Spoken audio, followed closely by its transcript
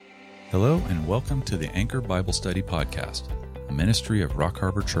Hello and welcome to the Anchor Bible Study Podcast, a ministry of Rock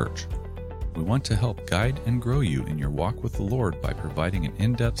Harbor Church. We want to help guide and grow you in your walk with the Lord by providing an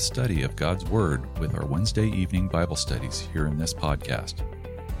in-depth study of God's Word with our Wednesday evening Bible studies here in this podcast.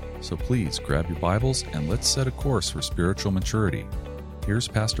 So please grab your Bibles and let's set a course for spiritual maturity. Here's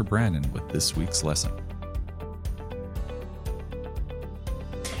Pastor Brandon with this week's lesson.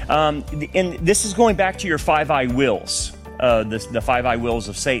 And this is going back to your 5 I wills, the 5 I wills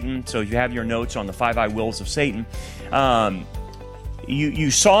of Satan. So if you have your notes on the 5 I wills of Satan,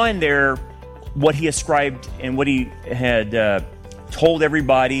 you saw in there what he ascribed and what he had told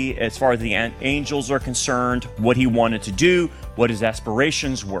everybody as far as the angels are concerned, what he wanted to do, what his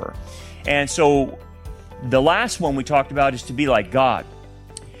aspirations were. And so the last one we talked about is to be like God.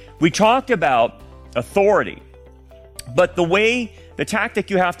 We talked about authority, but the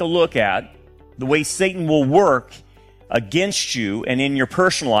tactic you have to look at, the way Satan will work against you and in your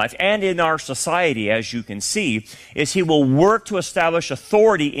personal life and in our society, as you can see, is he will work to establish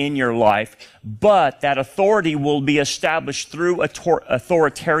authority in your life, but that authority will be established through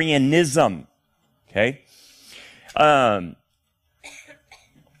authoritarianism. Okay? Let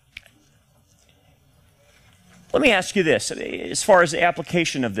me ask you this, as far as the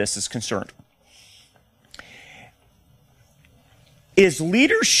application of this is concerned. Is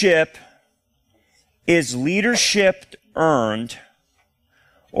leadership earned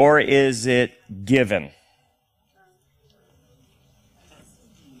or is it given?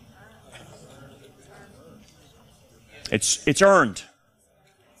 It's earned.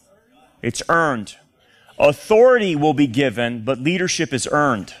 It's earned. Authority will be given, but leadership is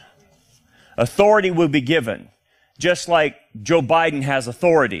earned. Authority will be given. Just like Joe Biden has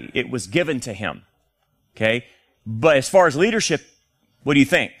authority, it was given to him. Okay? But as far as leadership, what do you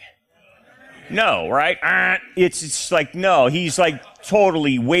think? No, right? It's like, no, he's like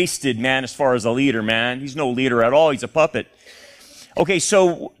totally wasted, man, as far as a leader, man. He's no leader at all. He's a puppet. Okay,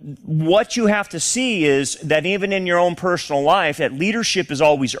 so what you have to see is that even in your own personal life, that leadership is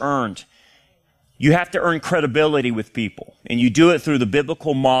always earned. You have to earn credibility with people, and you do it through the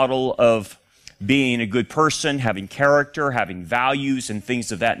biblical model of being a good person, having character, having values, and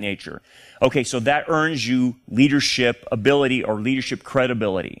things of that nature. Okay, so that earns you leadership ability or leadership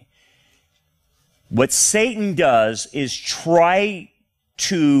credibility. What Satan does is try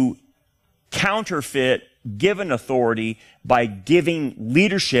to counterfeit given authority by giving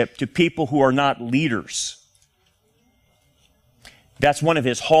leadership to people who are not leaders. That's one of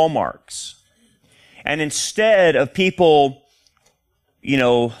his hallmarks. And instead of people,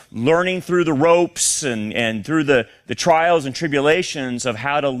 learning through the ropes and through the trials and tribulations of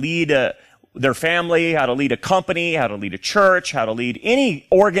how to lead their family, how to lead a company, how to lead a church, how to lead any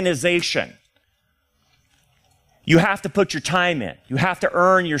organization, you have to put your time in. You have to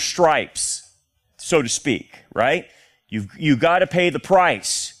earn your stripes, so to speak, right? You've got to pay the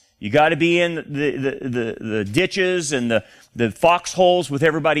price. You got to be in the ditches and the foxholes with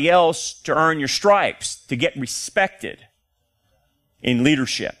everybody else to earn your stripes, to get respected in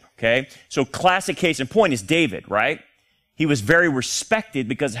leadership, okay? So classic case in point is David, right? He was very respected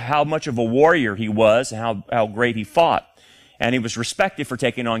because of how much of a warrior he was and how great he fought. And he was respected for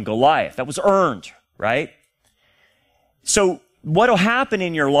taking on Goliath. That was earned, right? So what will happen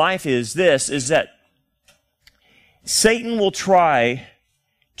in your life is that Satan will try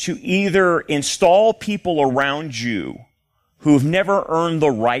to either install people around you who have never earned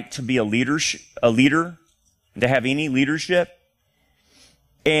the right to be a leader, to have any leadership,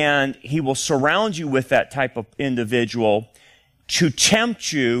 and he will surround you with that type of individual to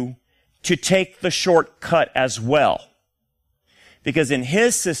tempt you to take the shortcut as well. Because in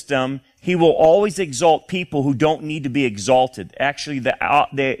his system, he will always exalt people who don't need to be exalted. Actually,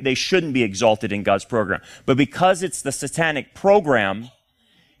 they shouldn't be exalted in God's program. But because it's the satanic program,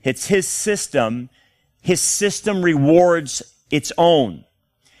 it's his system rewards its own.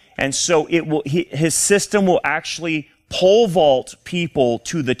 And so his system will actually pole vault people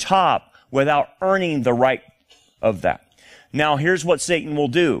to the top without earning the right of that. Now, here's what Satan will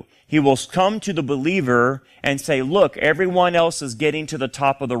do. He will come to the believer and say, look, everyone else is getting to the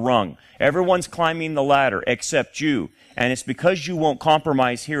top of the rung. Everyone's climbing the ladder except you. And it's because you won't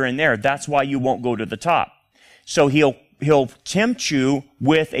compromise here and there. That's why you won't go to the top. So he'll tempt you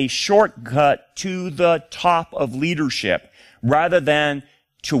with a shortcut to the top of leadership rather than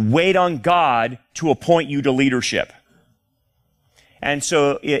to wait on God to appoint you to leadership. And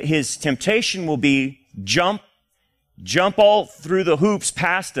so his temptation will be jump all through the hoops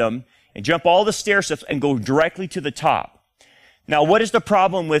past them and jump all the stair steps and go directly to the top. Now, what is the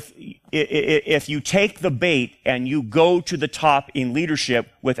problem with if you take the bait and you go to the top in leadership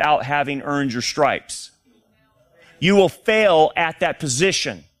without having earned your stripes? You will fail at that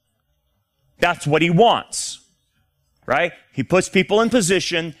position. That's what he wants, right? He puts people in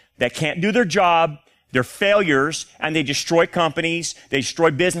position that can't do their job. They're failures, and they destroy companies, they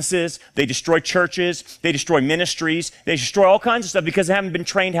destroy businesses, they destroy churches, they destroy ministries, they destroy all kinds of stuff because they haven't been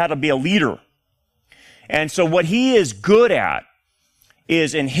trained how to be a leader. And so what he is good at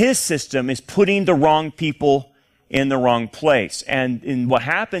is, in his system, is putting the wrong people in the wrong place. And what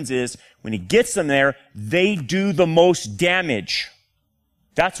happens is, when he gets them there, they do the most damage.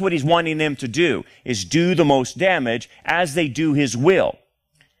 That's what he's wanting them to do, is do the most damage as they do his will.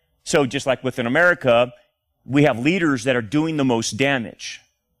 So just like within America, we have leaders that are doing the most damage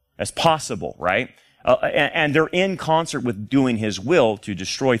as possible, right? And they're in concert with doing his will to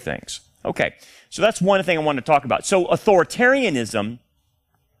destroy things. Okay, so that's one thing I want to talk about. So authoritarianism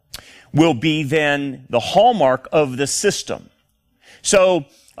will be then the hallmark of the system. So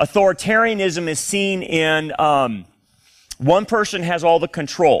authoritarianism is seen in one person has all the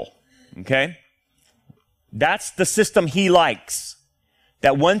control, okay? That's the system he likes.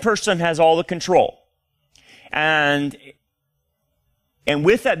 That one person has all the control. And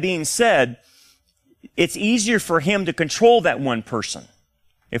with that being said, it's easier for him to control that one person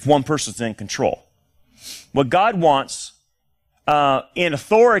if one person's in control. What God wants in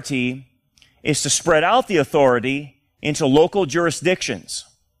authority is to spread out the authority into local jurisdictions.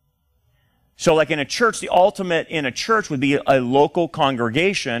 So like in a church, the ultimate in a church would be a local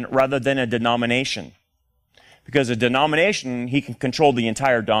congregation rather than a denomination. Because a denomination, he can control the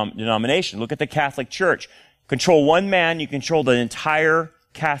entire denomination. Look at the Catholic Church. Control one man, you control the entire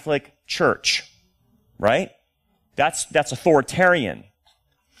Catholic Church. Right? That's authoritarian.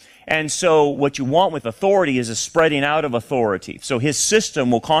 And so what you want with authority is a spreading out of authority. So his system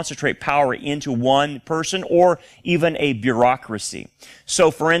will concentrate power into one person or even a bureaucracy.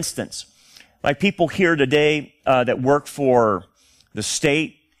 So for instance, like people here today that work for the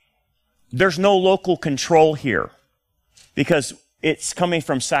state, there's no local control here because it's coming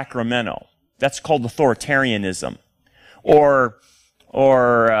from Sacramento. That's called authoritarianism. Or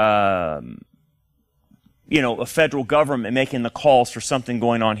a federal government making the calls for something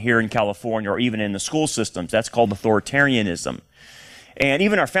going on here in California or even in the school systems. That's called authoritarianism. And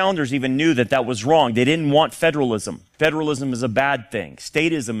even our founders even knew that that was wrong. They didn't want federalism. Federalism is a bad thing.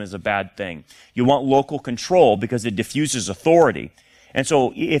 Statism is a bad thing. You want local control because it diffuses authority. And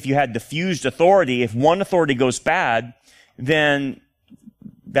so if you had diffused authority, if one authority goes bad, then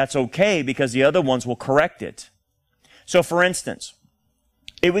that's okay because the other ones will correct it. So for instance,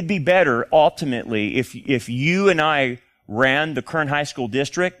 it would be better ultimately if you and I ran the Kern High School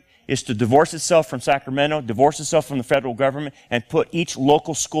District is to divorce itself from Sacramento, divorce itself from the federal government, and put each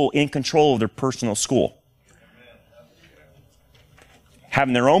local school in control of their personal school.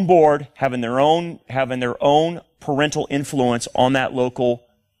 Having their own board, having their own parental influence on that local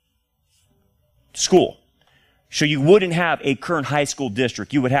school. So you wouldn't have a Kern High School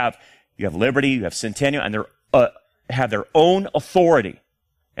District. You have Liberty, you have Centennial, and they have their own authority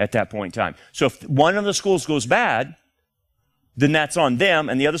at that point in time. So if one of the schools goes bad, then that's on them,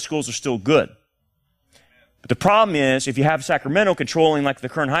 and the other schools are still good. But the problem is, if you have Sacramento controlling like the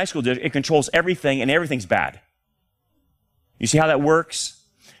Kern High School District, it controls everything, and everything's bad. You see how that works?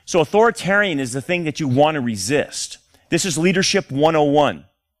 So authoritarian is the thing that you want to resist. This is leadership 101.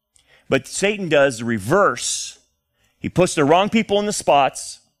 But Satan does the reverse. He puts the wrong people in the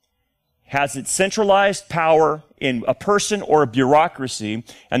spots, has its centralized power in a person or a bureaucracy,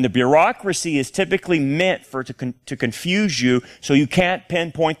 and the bureaucracy is typically meant to confuse you so you can't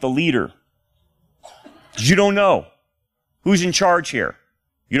pinpoint the leader. You don't know who's in charge here.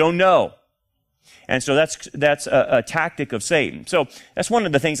 You don't know. And so that's a tactic of Satan. So that's one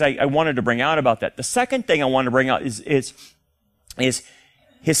of the things I wanted to bring out about that. The second thing I want to bring out is his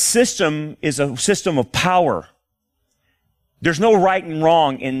system is a system of power. There's no right and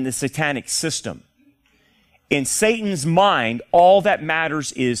wrong in the satanic system. In Satan's mind, all that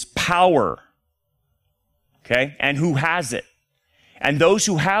matters is power. Okay? And who has it. And those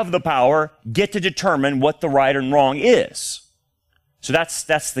who have the power get to determine what the right and wrong is. So that's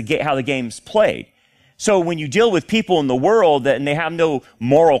how the game's played. So when you deal with people in the world and they have no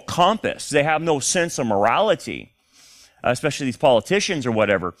moral compass, they have no sense of morality, especially these politicians or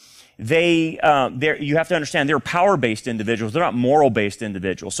whatever, you have to understand they're power-based individuals. They're not moral-based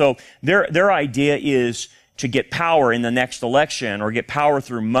individuals. So their idea is to get power in the next election or get power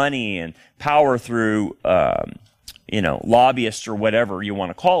through money and power through, lobbyists or whatever you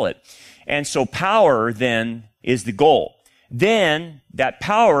want to call it. And so power then is the goal. then that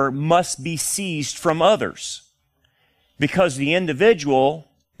power must be seized from others. Because the individual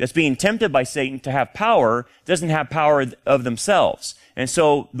that's being tempted by Satan to have power doesn't have power of themselves. And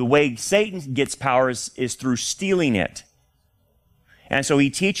so the way Satan gets power is through stealing it. And so he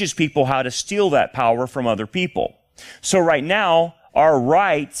teaches people how to steal that power from other people. So right now, our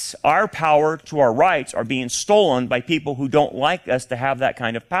rights, our power to our rights are being stolen by people who don't like us to have that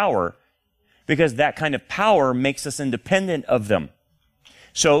kind of power, because that kind of power makes us independent of them.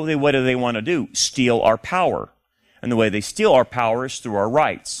 So what do they want to do? Steal our power. And the way they steal our power is through our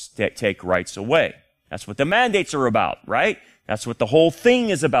rights. They take rights away. That's what the mandates are about, right? That's what the whole thing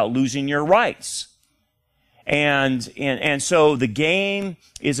is about, losing your rights. And so the game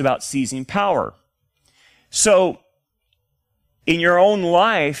is about seizing power. So in your own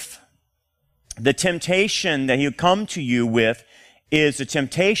life, the temptation that he'll come to you with is a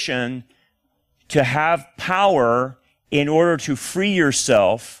temptation to have power in order to free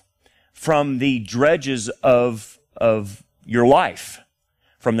yourself from the dredges of your life,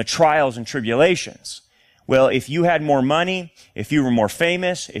 from the trials and tribulations. Well, if you had more money, if you were more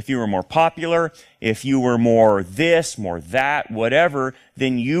famous, if you were more popular, if you were more this, more that, whatever,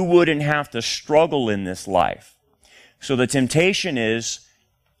 then you wouldn't have to struggle in this life. So the temptation is,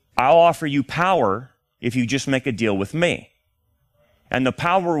 I'll offer you power if you just make a deal with me. And the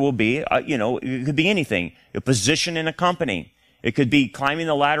power will be, it could be anything. A position in a company. It could be climbing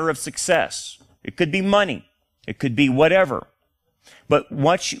the ladder of success. It could be money. It could be whatever. But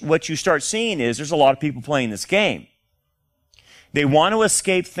what you start seeing is there's a lot of people playing this game. They want to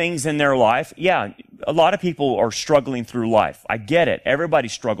escape things in their life. Yeah, a lot of people are struggling through life. I get it. Everybody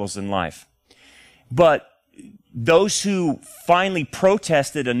struggles in life. But those who finally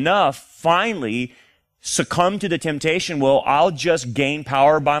protested enough finally succumb to the temptation, well, I'll just gain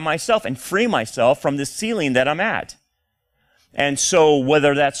power by myself and free myself from this ceiling that I'm at. And so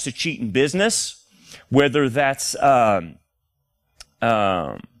whether that's to cheat in business, whether that's, I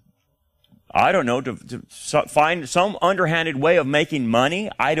don't know, to find some underhanded way of making money,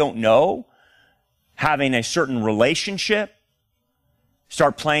 I don't know, having a certain relationship,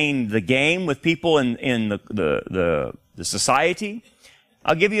 start playing the game with people in the society.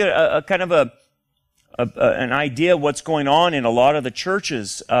 I'll give you a kind of an idea of what's going on in a lot of the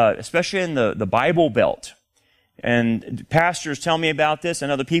churches, especially in the Bible Belt. And pastors tell me about this,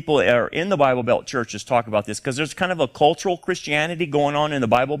 and other people that are in the Bible Belt churches talk about this, because there's kind of a cultural Christianity going on in the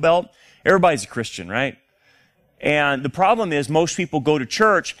Bible Belt. Everybody's a Christian, right? And the problem is most people go to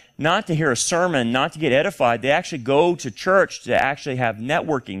church not to hear a sermon, not to get edified. They actually go to church to actually have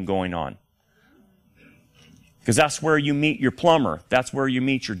networking going on. Because that's where you meet your plumber. That's where you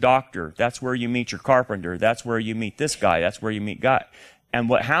meet your doctor. That's where you meet your carpenter. That's where you meet this guy. That's where you meet God. And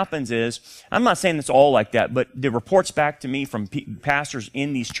what happens is, I'm not saying it's all like that, but the reports back to me from pastors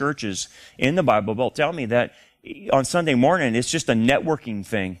in these churches in the Bible Belt tell me that on Sunday morning, it's just a networking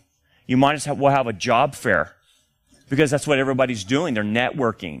thing. You might as well have a job fair, because that's what everybody's doing. They're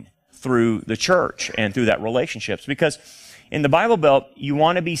networking through the church and through that relationships. Because in the Bible Belt, you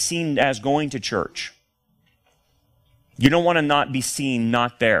want to be seen as going to church. You don't want to not be seen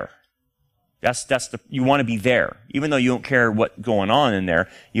not there. You want to be there. Even though you don't care what's going on in there,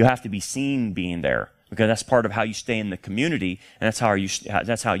 you have to be seen being there, because that's part of how you stay in the community, and that's how you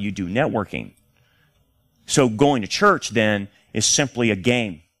do networking. So going to church then is simply a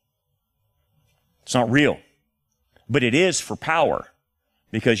game. It's not real. But it is for power,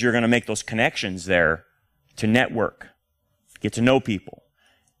 because you're going to make those connections there to network, get to know people,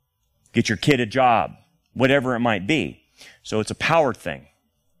 get your kid a job, whatever it might be. So it's a power thing.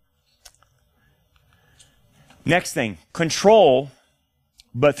 Next thing, control,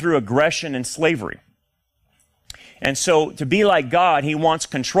 but through aggression and slavery. And so to be like God, he wants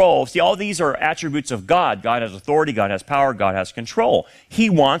control. See, all these are attributes of God. God has authority, God has power, God has control.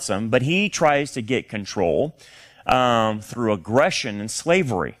 He wants them, but he tries to get control through aggression and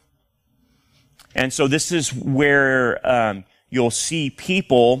slavery. And so this is where you'll see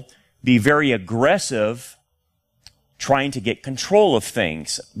people be very aggressive trying to get control of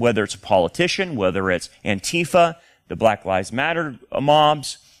things, whether it's a politician, whether it's Antifa, the Black Lives Matter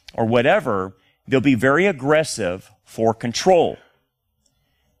mobs, or whatever. They'll be very aggressive for control.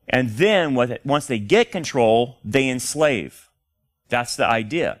 And then once they get control, they enslave. That's the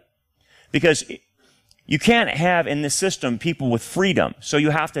idea. Because you can't have in this system people with freedom, so you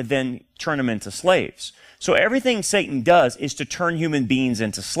have to then turn them into slaves. So everything Satan does is to turn human beings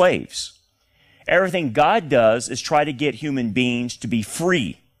into slaves. Everything God does is try to get human beings to be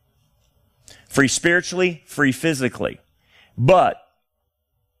free. Free spiritually, free physically. But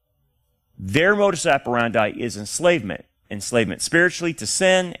their modus operandi is enslavement. enslavement spiritually to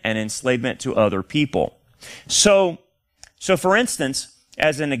sin and enslavement to other people. So for instance,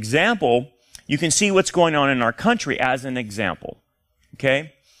 as an example, you can see what's going on in our country as an example.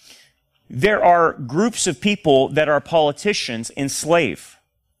 Okay? There are groups of people that are politicians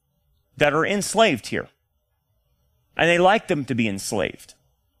that are enslaved here. And they like them to be enslaved.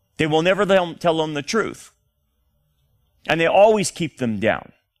 They will never tell them the truth. And they always keep them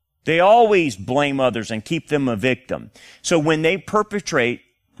down. They always blame others and keep them a victim. So when they perpetrate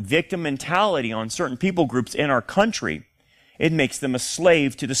victim mentality on certain people groups in our country, it makes them a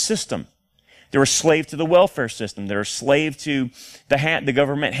slave to the system. They're a slave to the welfare system. They're a slave to the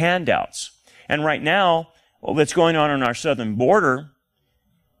government handouts. And right now, what's going on our southern border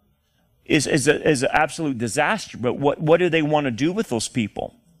is an absolute disaster. But what do they want to do with those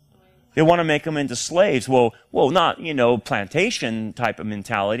people? They want to make them into slaves. Well, not, plantation type of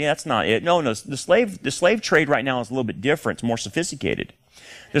mentality. That's not it. No, the slave trade right now is a little bit different. It's more sophisticated.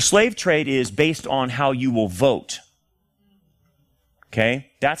 The slave trade is based on how you will vote.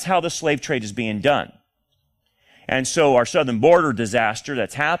 Okay? That's how the slave trade is being done. And so our southern border disaster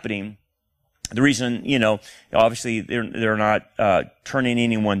that's happening, the reason, obviously they're not turning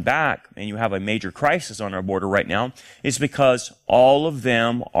anyone back, and you have a major crisis on our border right now, is because all of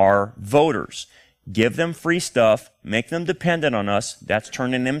them are voters. Give them free stuff, make them dependent on us, that's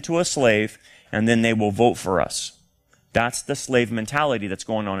turning them to a slave, and then they will vote for us. That's the slave mentality that's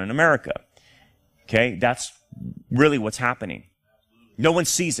going on in America. Okay? That's really what's happening. No one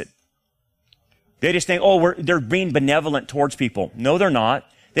sees it. They just think, they're being benevolent towards people. No, they're not.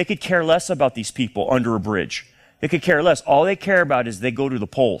 They could care less about these people under a bridge. They could care less. All they care about is they go to the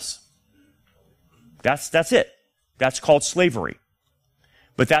polls. That's it. That's called slavery.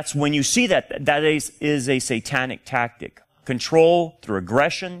 But that's when you see that is a satanic tactic. Control through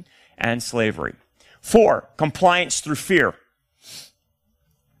aggression and slavery. 4, compliance through fear.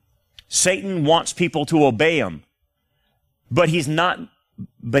 Satan wants people to obey him, but he's not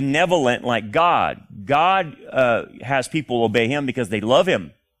benevolent like God. God has people obey him because they love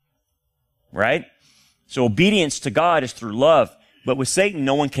him. Right? So obedience to God is through love. But with Satan,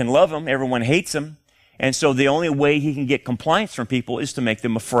 no one can love him. Everyone hates him. And so the only way he can get compliance from people is to make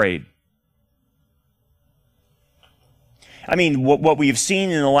them afraid. I mean, what we've seen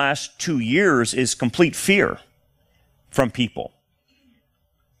in the last 2 years is complete fear from people.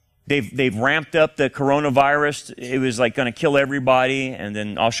 They've ramped up the coronavirus. It was like going to kill everybody. And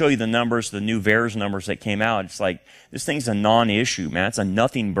then I'll show you the numbers, the new VAERS numbers that came out. It's like, this thing's a non-issue, man. It's a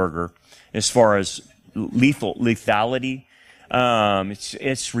nothing burger as far as lethality.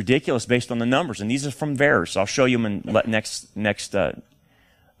 It's ridiculous based on the numbers. And these are from VAERS. I'll show you them in next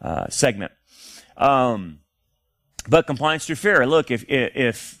segment. But compliance through fear. Look,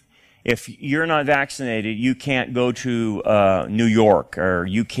 if you're not vaccinated, you can't go to New York, or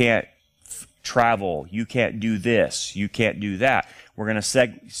you can't travel, you can't do this, you can't do that. We're going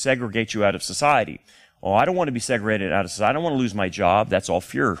to segregate you out of society. Oh, I don't want to be segregated out of society. I don't want to lose my job. That's all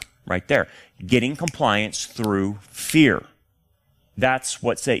fear right there. Getting compliance through fear. That's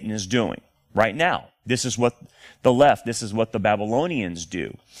what Satan is doing right now. This is what this is what the Babylonians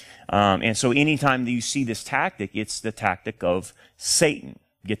do. And so anytime that you see this tactic, it's the tactic of Satan.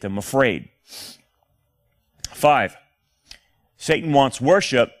 Get them afraid. 5, Satan wants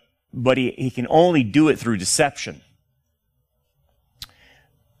worship, but he can only do it through deception.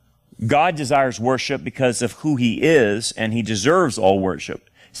 God desires worship because of who he is, and he deserves all worship.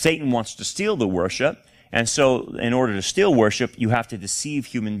 Satan wants to steal the worship, and so in order to steal worship, you have to deceive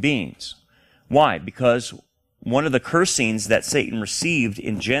human beings. Why? Because one of the cursings that Satan received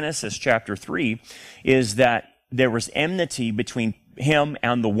in Genesis chapter 3 is that there was enmity between him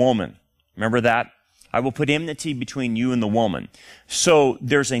and the woman. Remember that? I will put enmity between you and the woman. So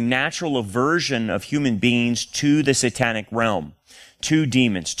there's a natural aversion of human beings to the satanic realm, to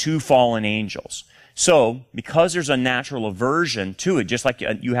demons, to fallen angels. So because there's a natural aversion to it, just like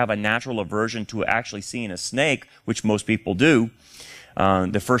you have a natural aversion to actually seeing a snake, which most people do,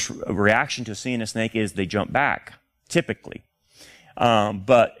 the first reaction to seeing a snake is they jump back, typically.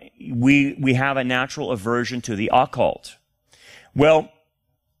 But we have a natural aversion to the occult. Well,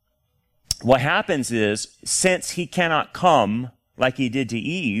 what happens is, since he cannot come like he did to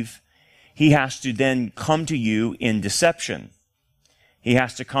Eve, he has to then come to you in deception. He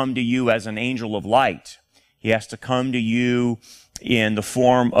has to come to you as an angel of light. He has to come to you in the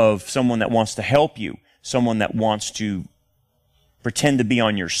form of someone that wants to help you, someone that wants to pretend to be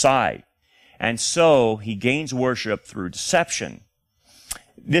on your side. And so he gains worship through deception.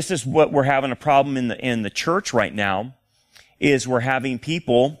 This is what we're having a problem in the church right now, is we're having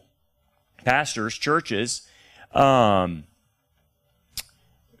people, pastors, churches,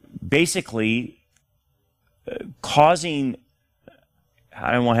 basically causing,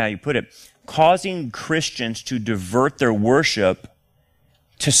 I don't know how you put it, causing Christians to divert their worship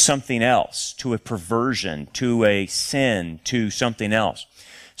to something else, to a perversion, to a sin, to something else.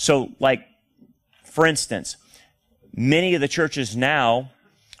 So, like, for instance, many of the churches now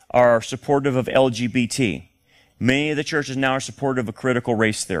are supportive of LGBT. Many of the churches now are supportive of critical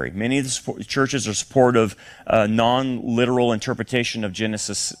race theory. Many of the churches are supportive of non-literal interpretation of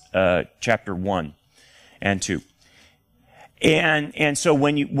Genesis chapter 1 and 2. And so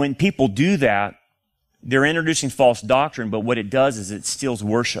when people do that, they're introducing false doctrine, but what it does is it steals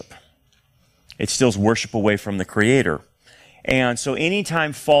worship. It steals worship away from the Creator. And so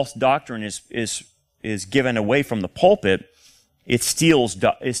anytime false doctrine is given away from the pulpit, it steals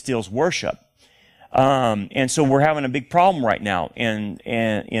worship. And so we're having a big problem right now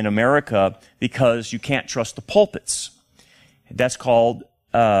in America because you can't trust the pulpits. That's called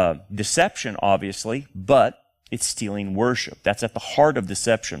deception, obviously, but it's stealing worship. That's at the heart of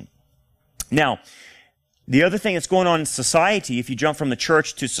deception. Now, the other thing that's going on in society, if you jump from the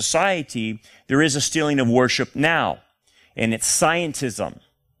church to society, there is a stealing of worship now, and it's scientism,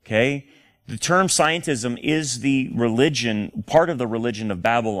 okay? The term scientism is the religion, part of the religion of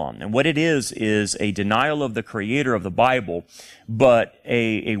Babylon. And what it is a denial of the Creator of the Bible, but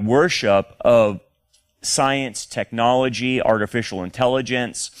a worship of science, technology, artificial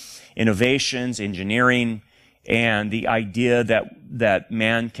intelligence, innovations, engineering, and the idea that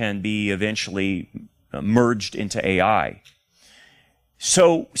man can be eventually merged into AI.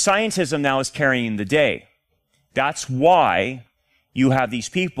 So scientism now is carrying the day. That's why you have these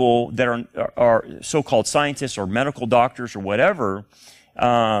people that are so-called scientists or medical doctors or whatever,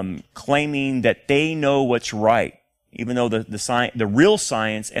 claiming that they know what's right, even though the real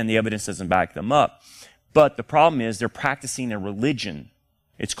science and the evidence doesn't back them up. But the problem is they're practicing a religion.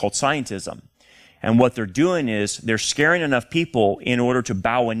 It's called scientism. And what they're doing is they're scaring enough people in order to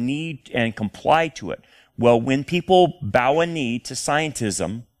bow a knee and comply to it. Well, when people bow a knee to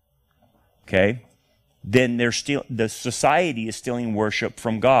scientism, okay, then the society is stealing worship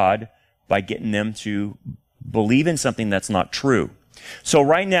from God by getting them to believe in something that's not true. So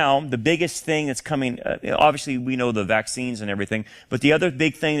right now, the biggest thing that's coming, obviously we know the vaccines and everything, but the other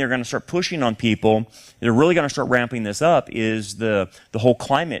big thing they're going to start pushing on people, they're really going to start ramping this up, is the whole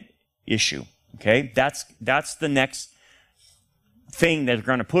climate issue. Okay, that's the next thing that they're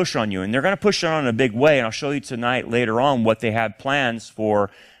going to push on you, and they're going to push it on in a big way. And I'll show you tonight later on what they have plans for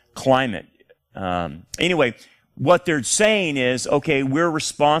climate. Anyway, what they're saying is, okay, we're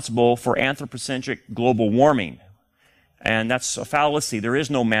responsible for anthropocentric global warming, and that's a fallacy. There is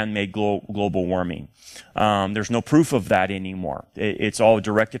no man-made global warming. There's no proof of that anymore. It's all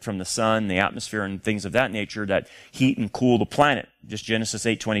directed from the sun, the atmosphere, and things of that nature that heat and cool the planet. Just Genesis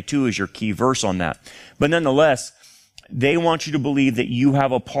 8:22 is your key verse on that. But nonetheless, they want you to believe that you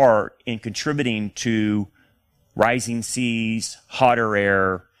have a part in contributing to rising seas, hotter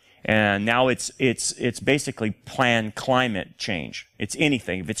air, and now it's basically planned climate change. It's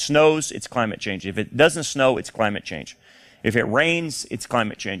anything. If it snows, it's climate change. If it doesn't snow, it's climate change. If it rains, it's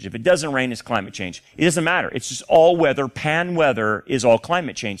climate change. If it doesn't rain, it's climate change. It doesn't matter. It's just all weather. Pan weather is all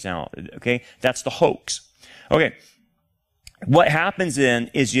climate change now. Okay? That's the hoax. Okay. What happens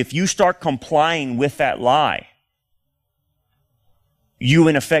then is if you start complying with that lie, you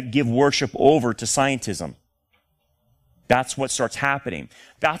in effect give worship over to scientism. That's what starts happening.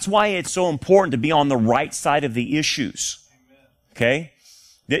 That's why it's so important to be on the right side of the issues. Okay?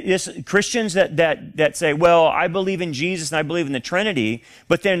 Christians that say, well, I believe in Jesus and I believe in the Trinity,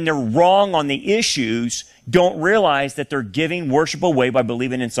 but then they're wrong on the issues, don't realize that they're giving worship away by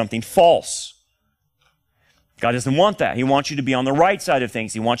believing in something false. God doesn't want that. He wants you to be on the right side of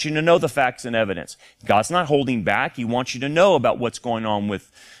things. He wants you to know the facts and evidence. God's not holding back. He wants you to know about what's going on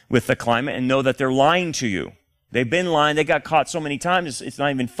with the climate and know that they're lying to you. They've been lying. They got caught so many times, it's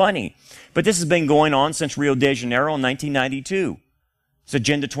not even funny. But this has been going on since Rio de Janeiro in 1992. It's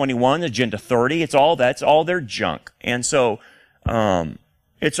Agenda 21, Agenda 30. It's all that. It's all their junk. And so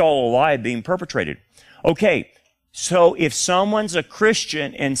it's all a lie being perpetrated. Okay, so if someone's a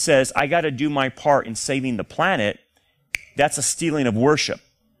Christian and says, I got to do my part in saving the planet, that's a stealing of worship.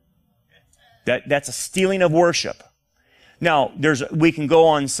 That's a stealing of worship. Now, we can go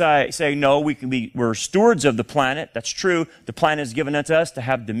on and say, no, we're stewards of the planet. That's true. The planet is given unto us to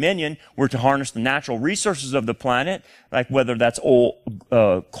have dominion. We're to harness the natural resources of the planet, like whether that's coal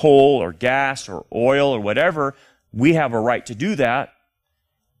or gas or oil or whatever. We have a right to do that.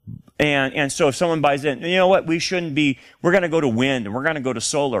 And so if someone buys in, you know what, we're going to go to wind and we're going to go to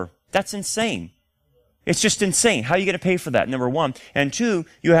solar. That's insane. It's just insane. How are you going to pay for that? Number one. And two,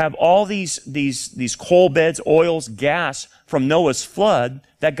 you have all these coal beds, oils, gas from Noah's flood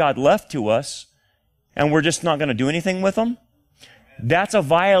that God left to us, and we're just not going to do anything with them? That's a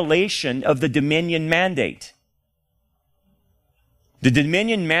violation of the dominion mandate. The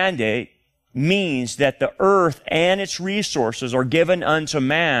dominion mandate means that the earth and its resources are given unto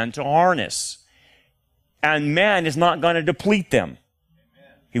man to harness. And man is not going to deplete them.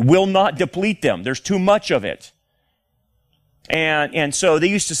 He will not deplete them. There's too much of it. And so they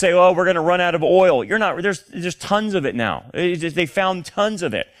used to say, oh, we're going to run out of oil. There's tons of it now. They found tons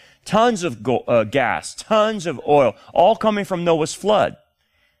of it. Tons of gas, tons of oil, all coming from Noah's flood.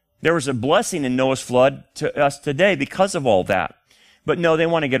 There was a blessing in Noah's flood to us today because of all that. But no, they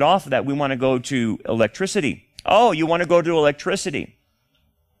want to get off of that. We want to go to electricity. Oh, you want to go to electricity.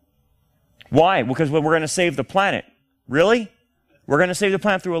 Why? Because we're going to save the planet. Really? We're going to save the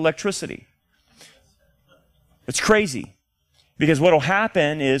planet through electricity. It's crazy. Because what will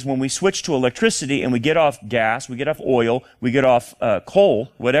happen is when we switch to electricity and we get off gas, we get off oil, we get off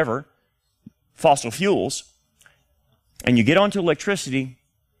coal, whatever, fossil fuels, and you get onto electricity,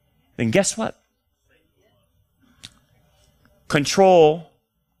 then guess what? Control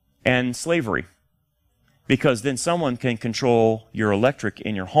and slavery. Because then someone can control your electric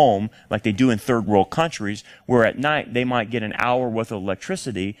in your home like they do in third world countries, where at night they might get an hour worth of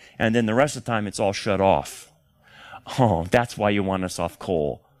electricity and then the rest of the time it's all shut off. Oh, that's why you want us off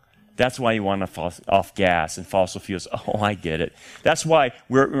coal. That's why you want us off gas and fossil fuels. Oh, I get it. That's why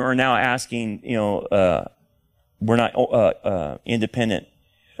we're now asking, we're not independently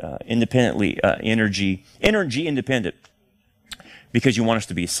energy independent, because you want us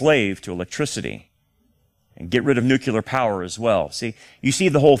to be a slave to electricity and get rid of nuclear power as well. See, you see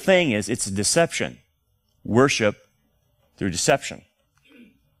the whole thing is it's a deception. Worship through deception.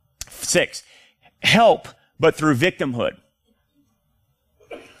 6, help but through victimhood.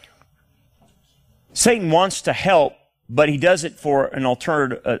 Satan wants to help, but he does it for an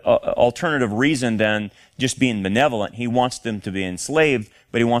alternative reason than just being benevolent. He wants them to be enslaved,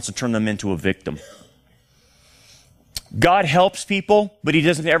 but he wants to turn them into a victim. God helps people, but he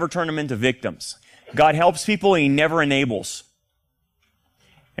doesn't ever turn them into victims. God helps people, and he never enables.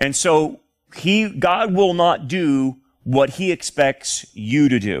 And so God will not do what he expects you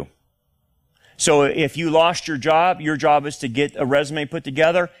to do. So if you lost your job is to get a resume put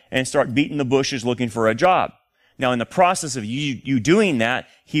together and start beating the bushes looking for a job. Now, in the process of you doing that,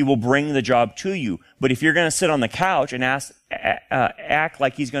 he will bring the job to you. But if you're going to sit on the couch and act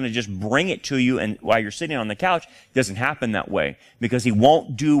like he's going to just bring it to you and while you're sitting on the couch, it doesn't happen that way, because he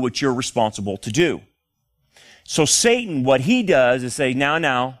won't do what you're responsible to do. So Satan, what he does is say,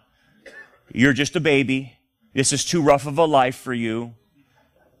 now, you're just a baby. This is too rough of a life for you.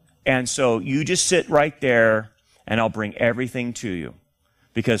 And so you just sit right there and I'll bring everything to you.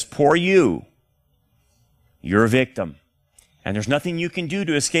 Because poor you're a victim. And there's nothing you can do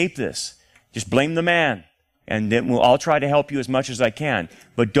to escape this. Just blame the man. And then I'll try to help you as much as I can.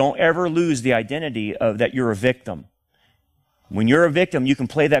 But don't ever lose the identity of that you're a victim. When you're a victim, you can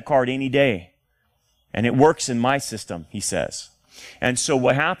play that card any day. And it works in my system, he says. And so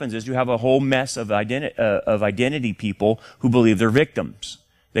what happens is you have a whole mess of identity people who believe they're victims.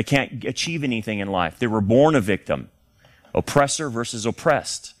 They can't achieve anything in life. They were born a victim. Oppressor versus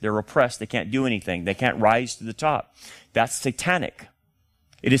oppressed. They're oppressed. They can't do anything. They can't rise to the top. That's satanic.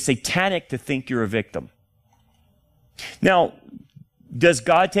 It is satanic to think you're a victim. Now, does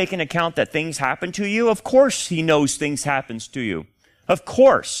God take into account that things happen to you? Of course he knows things happen to you. Of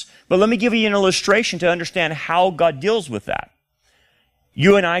course. But let me give you an illustration to understand how God deals with that.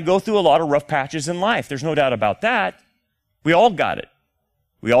 You and I go through a lot of rough patches in life. There's no doubt about that. We all got it.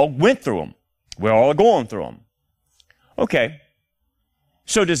 We all went through them. We're all going through them. Okay.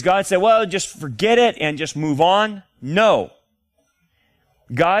 So does God say, well, just forget it and just move on? No.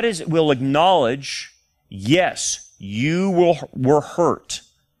 God will acknowledge, yes, you were hurt.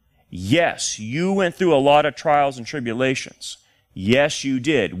 Yes, you went through a lot of trials and tribulations. Yes, you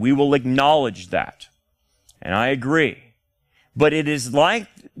did. We will acknowledge that. And I agree. But it is like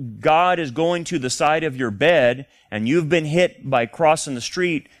God is going to the side of your bed and you've been hit by crossing the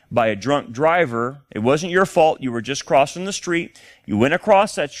street by a drunk driver. It wasn't your fault. You were just crossing the street. You went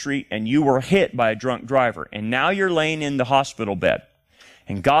across that street and you were hit by a drunk driver. And now you're laying in the hospital bed.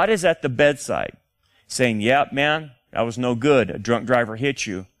 And God is at the bedside saying, yeah, man, that was no good. A drunk driver hit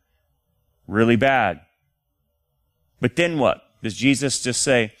you really bad. But then what? Does Jesus just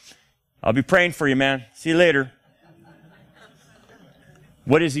say, I'll be praying for you, man. See you later.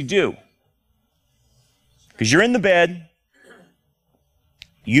 What does he do? Because you're in the bed,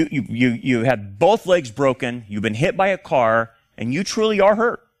 You have both legs broken, you've been hit by a car, and you truly are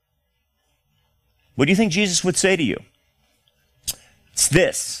hurt. What do you think Jesus would say to you? It's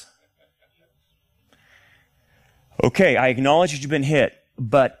this. Okay, I acknowledge that you've been hit,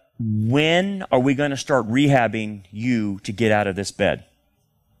 but when are we going to start rehabbing you to get out of this bed?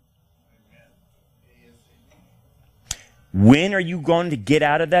 When are you going to get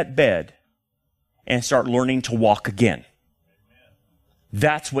out of that bed and start learning to walk again?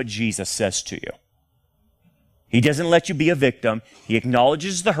 That's what Jesus says to you. He doesn't let you be a victim. He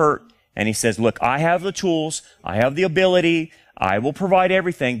acknowledges the hurt, and he says, look, I have the tools, I have the ability, I will provide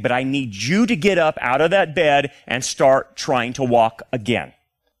everything, but I need you to get up out of that bed and start trying to walk again.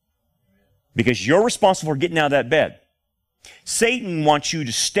 Because you're responsible for getting out of that bed. Satan wants you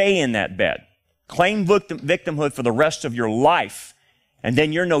to stay in that bed. Claim victimhood for the rest of your life, and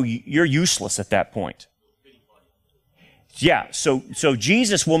then you're useless at that point. Yeah, so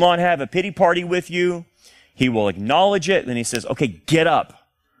Jesus will not have a pity party with you. He will acknowledge it, and he says, okay, get up.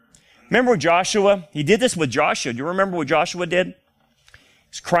 Remember Joshua? He did this with Joshua. Do you remember what Joshua did?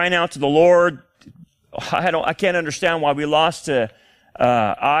 He's crying out to the Lord. I can't understand why we lost to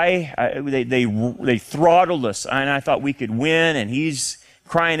They throttled us, and I thought we could win, and he's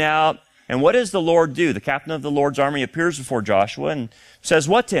crying out. And what does the Lord do? The captain of the Lord's army appears before Joshua and says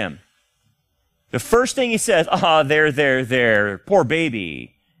what to him? The first thing he says, there, poor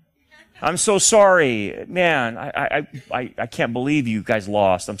baby. I'm so sorry. Man, I can't believe you guys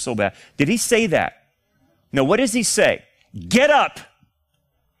lost. I'm so bad. Did he say that? No, what does he say? Get up.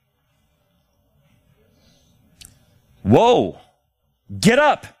 Whoa. Get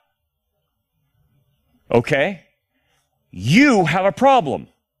up. Okay. You have a problem.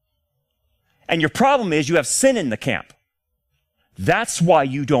 And your problem is you have sin in the camp. That's why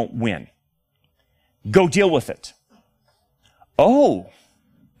you don't win. Go deal with it. Oh,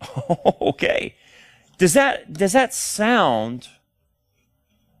 okay. Does that sound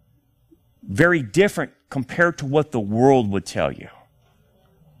very different compared to what the world would tell you?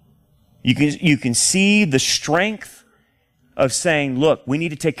 You can see the strength of saying, look, we need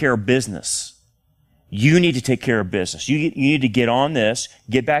to take care of business. You need to take care of business. You need to get on this,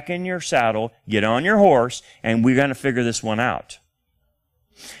 get back in your saddle, get on your horse, and we're going to figure this one out.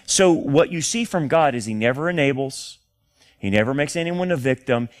 So what you see from God is he never enables. He never makes anyone a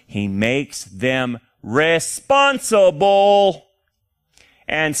victim. He makes them responsible.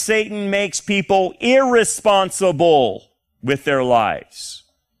 And Satan makes people irresponsible with their lives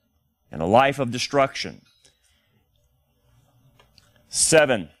and a life of destruction.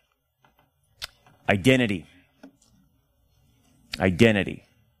 7, identity. Identity.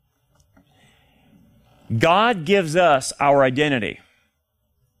 God gives us our identity.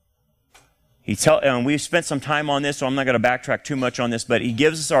 And we've spent some time on this, so I'm not going to backtrack too much on this, but he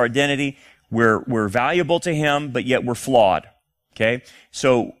gives us our identity. We're valuable to him, but yet we're flawed. Okay?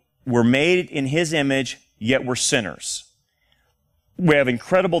 So we're made in his image, yet we're sinners. We have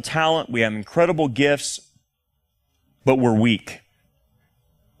incredible talent, we have incredible gifts, but we're weak.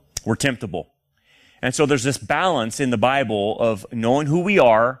 We're temptable. And so there's this balance in the Bible of knowing who we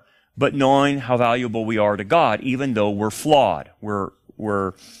are, but knowing how valuable we are to God, even though we're flawed.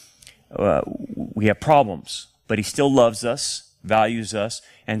 We have problems, but he still loves us, values us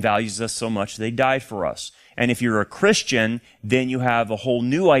so much that he died for us. And if you're a Christian, then you have a whole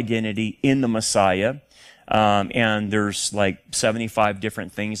new identity in the Messiah. And there's like 75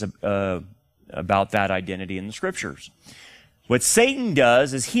 different things about that identity in the Scriptures. What Satan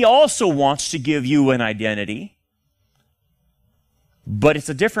does is he also wants to give you an identity, but it's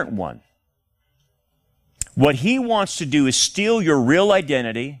a different one. What he wants to do is steal your real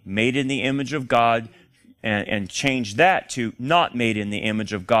identity, made in the image of God, and change that to not made in the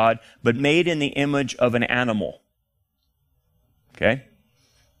image of God, but made in the image of an animal. Okay?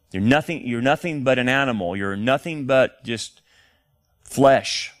 You're nothing but an animal. You're nothing but just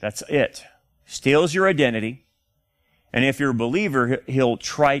flesh. That's it. Steals your identity. And if you're a believer, he'll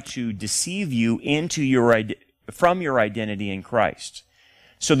try to deceive you from your identity in Christ.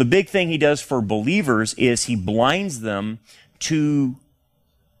 So the big thing he does for believers is he blinds them to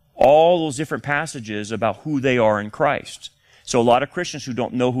all those different passages about who they are in Christ. So a lot of Christians who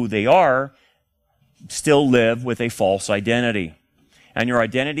don't know who they are still live with a false identity. And your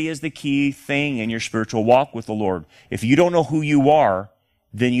identity is the key thing in your spiritual walk with the Lord. If you don't know who you are,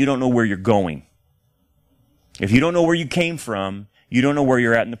 then you don't know where you're going. If you don't know where you came from, you don't know where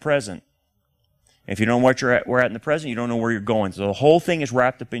you're at in the present. If you don't know what we're at in the present, you don't know where you're going. So the whole thing is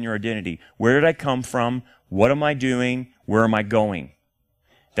wrapped up in your identity. Where did I come from? What am I doing? Where am I going?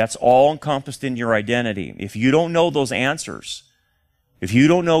 That's all encompassed in your identity. If you don't know those answers, If you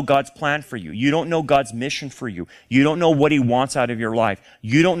don't know God's plan for you, you don't know God's mission for you, you don't know what He wants out of your life,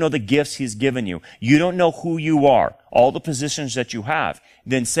 you don't know the gifts He's given you, you don't know who you are, all the positions that you have,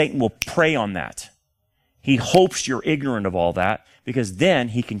 then Satan will prey on that. He hopes you're ignorant of all that, because then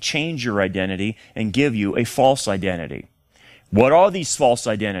he can change your identity and give you a false identity. What are these false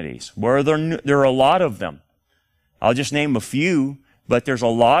identities? Well, there are a lot of them. I'll just name a few, but there's a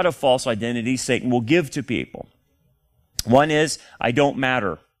lot of false identities Satan will give to people. One is, I don't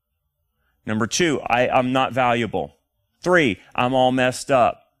matter. Number 2, I'm not valuable. 3, I'm all messed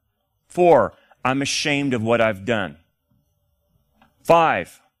up. 4, I'm ashamed of what I've done.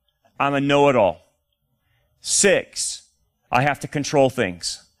 5, I'm a know-it-all. 6, I have to control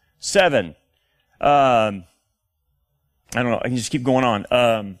things. 7, I don't know, I can just keep going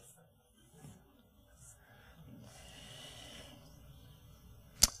on.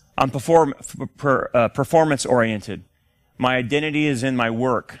 I'm performance-oriented. My identity is in my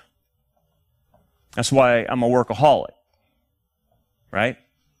work. That's why I'm a workaholic, right?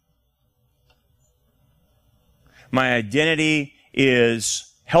 My identity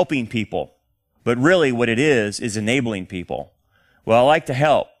is helping people, but really what it is enabling people. Well, I like to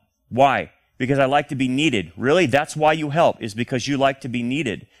help. Why? Because I like to be needed. Really? That's why you help, is because you like to be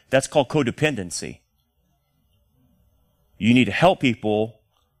needed. That's called codependency. You need to help people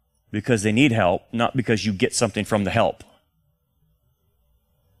because they need help, not because you get something from the help.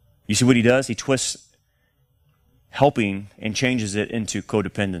 You see what he does? He twists helping and changes it into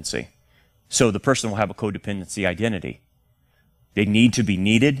codependency. So the person will have a codependency identity. They need to be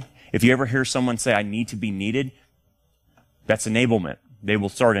needed. If you ever hear someone say, I need to be needed, that's enablement. They will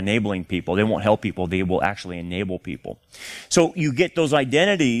start enabling people. They won't help people. They will actually enable people. So you get those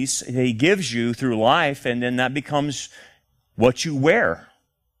identities that he gives you through life, and then that becomes what you wear.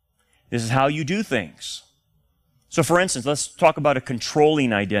 This is how you do things. So for instance, let's talk about a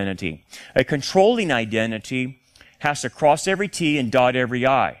controlling identity. A controlling identity has to cross every T and dot every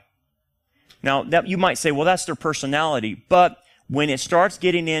I. Now, that you might say, well, that's their personality. But when it starts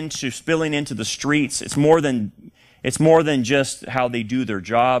getting into, spilling into the streets, it's more than just how they do their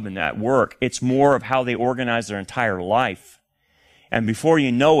job and that work. It's more of how they organize their entire life. And before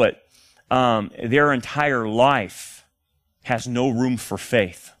you know it, their entire life has no room for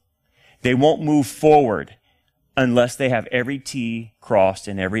faith. They won't move forward unless they have every T crossed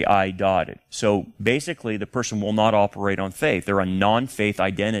and every I dotted. So basically, the person will not operate on faith. They're a non-faith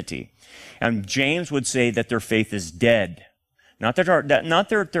identity. And James would say that their faith is dead. Not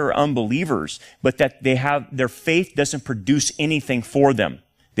that they're unbelievers, but that their faith doesn't produce anything for them.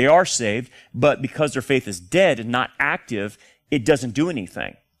 They are saved, but because their faith is dead and not active, it doesn't do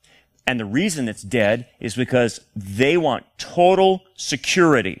anything. And the reason it's dead is because they want total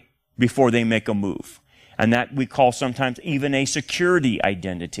security before they make a move. And that we call sometimes even a security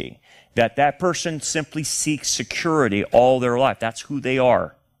identity. That person simply seeks security all their life. That's who they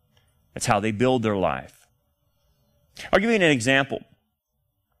are. That's how they build their life. I'll give you an example.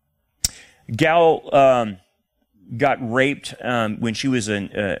 Gal got raped when she was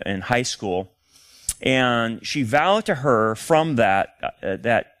in high school, and she vowed to her from that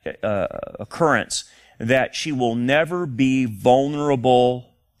occurrence that she will never be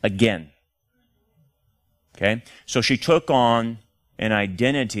vulnerable again. Okay? So she took on an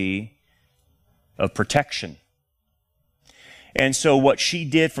identity of protection. And so what she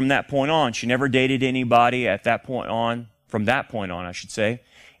did from that point on, she never dated anybody at that point on, from that point on, I should say.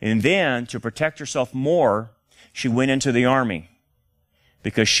 And then, to protect herself more, she went into the army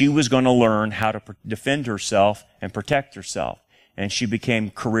because she was going to learn how to defend herself and protect herself. And she became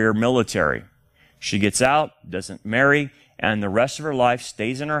career military. She gets out, doesn't marry, and the rest of her life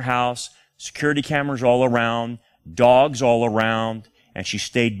stays in her house, security cameras all around, dogs all around, and she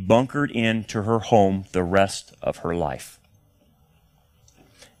stayed bunkered into her home the rest of her life.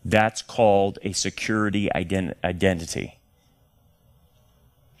 That's called a security identity.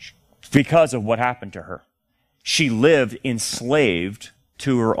 Because of what happened to her. She lived enslaved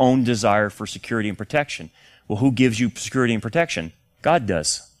to her own desire for security and protection. Well, who gives you security and protection? God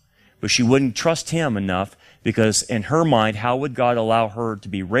does. But she wouldn't trust Him enough because in her mind, how would God allow her to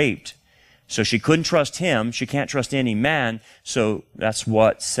be raped? So she couldn't trust Him. She can't trust any man. So that's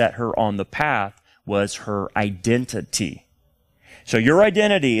what set her on the path, was her identity. So your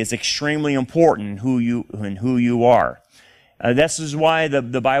identity is extremely important in who you are. This is why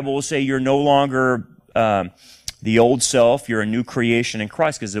the Bible will say you're no longer the old self, you're a new creation in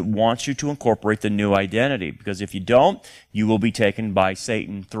Christ, because it wants you to incorporate the new identity. Because if you don't, you will be taken by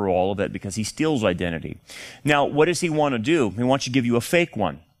Satan through all of it, because he steals identity. Now, what does he want to do? He wants to give you a fake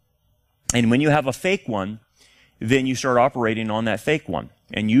one. And when you have a fake one, then you start operating on that fake one.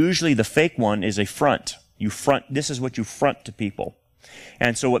 And usually the fake one is a front. This is what you front to people.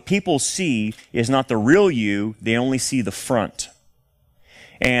 And so what people see is not the real you, they only see the front.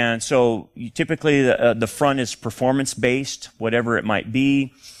 And so typically the front is performance-based, whatever it might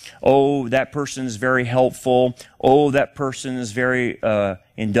be. Oh, that person is very helpful. Oh, that person is very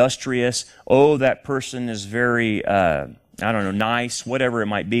industrious. Oh, that person is very, nice, whatever it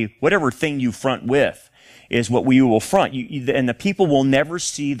might be. Whatever thing you front with is what we will front. And the people will never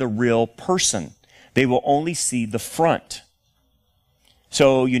see the real person. They will only see the front.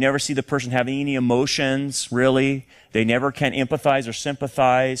 So you never see the person having any emotions, really. They never can empathize or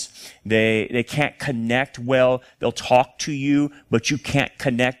sympathize. They can't connect well. They'll talk to you, but you can't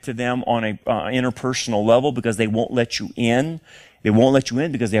connect to them on an interpersonal level because they won't let you in. They won't let you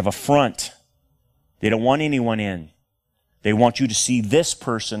in because they have a front. They don't want anyone in. They want you to see this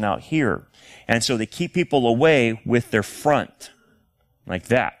person out here. And so they keep people away with their front, like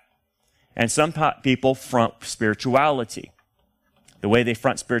that. And some people front spirituality. The way they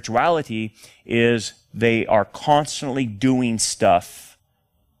front spirituality is they are constantly doing stuff,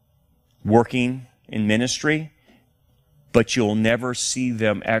 working in ministry, but you'll never see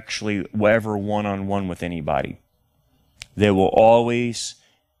them actually ever one-on-one with anybody. They will always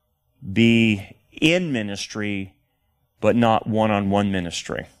be in ministry, but not one-on-one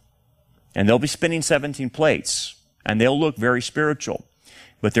ministry. And they'll be spinning 17 plates, and they'll look very spiritual,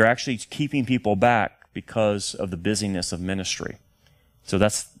 but they're actually keeping people back because of the busyness of ministry. So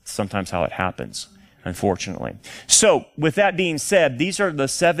that's sometimes how it happens, unfortunately. So with that being said, these are the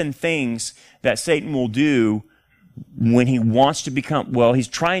 7 things that Satan will do when he wants to become, well, he's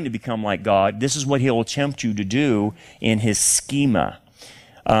trying to become like God. This is what he'll attempt you to do in his schema.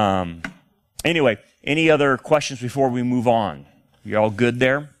 Anyway, any other questions before we move on? You all good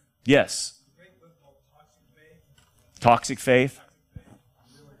there? Yes. Toxic faith?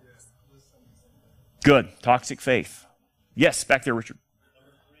 Good. Toxic faith. Yes, back there, Richard.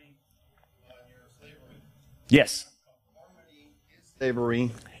 Yes. Conformity is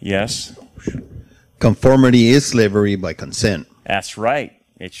slavery. Yes. Conformity is slavery by consent. That's right.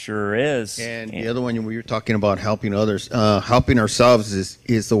 It sure is. And the other one, we were talking about helping others. Helping ourselves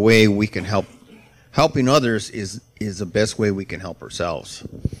is the way we can help. Helping others is the best way we can help ourselves.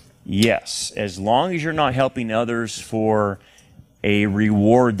 Yes. As long as you're not helping others for a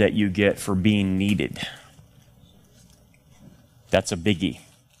reward that you get for being needed. That's a biggie.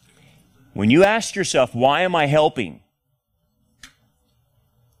 When you ask yourself, why am I helping?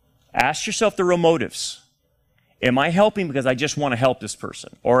 Ask yourself the real motives. Am I helping because I just want to help this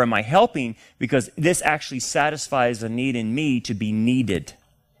person? Or am I helping because this actually satisfies a need in me to be needed?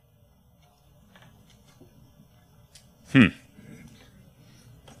 Okay.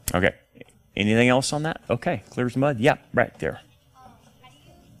 Anything else on that? Okay. Clear as mud? Yeah, right there. How do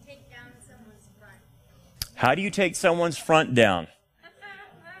you take down someone's front? How do you take someone's front down?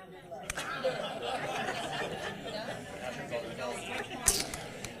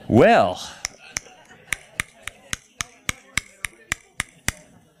 Well,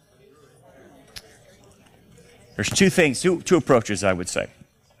 there's two approaches, I would say.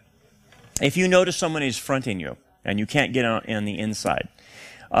 If you notice someone is fronting you and you can't get on the inside,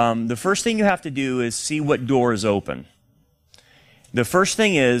 the first thing you have to do is see what door is open. The first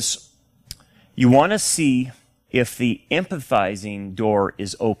thing is you want to see if the empathizing door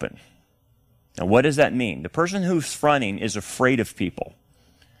is open. Now, what does that mean? The person who's fronting is afraid of people.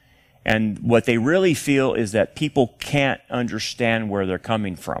 And what they really feel is that people can't understand where they're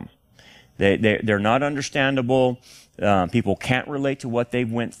coming from. They're not understandable. People can't relate to what they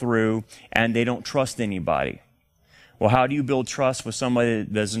went through, and they don't trust anybody. Well, how do you build trust with somebody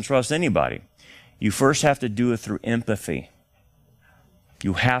that doesn't trust anybody? You first have to do it through empathy.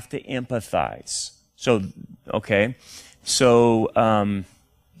 You have to empathize. So, okay. So,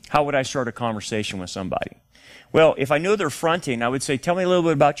 how would I start a conversation with somebody? Well, if I know they're fronting, I would say, tell me a little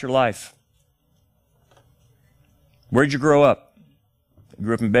bit about your life. Where'd you grow up? You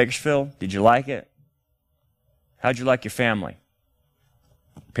grew up in Bakersfield? Did you like it? How'd you like your family?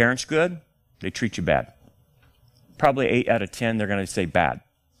 Parents good? They treat you bad. Probably 8 out of 10, they're going to say bad.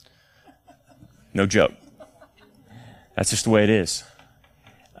 No joke. That's just the way it is.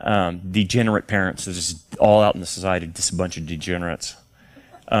 Degenerate parents are just all out in the society, just a bunch of degenerates.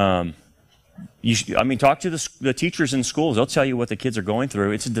 Talk to the teachers in schools. They'll tell you what the kids are going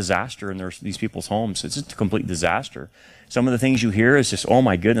through. It's a disaster in these people's homes. It's just a complete disaster. Some of the things you hear is just, oh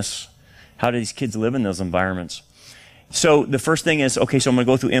my goodness, how do these kids live in those environments? So the first thing is, okay, so I'm going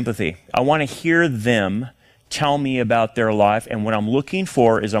to go through empathy. I want to hear them tell me about their life, and what I'm looking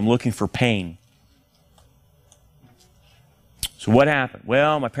for is I'm looking for pain. So what happened?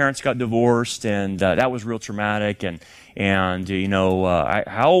 Well, my parents got divorced, and that was real traumatic. And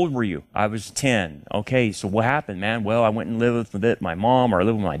how old were you? I was 10. Okay, so what happened, man? Well, I went and lived with my mom, or I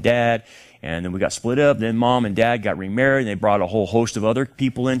lived with my dad, and then we got split up. Then mom and dad got remarried, and they brought a whole host of other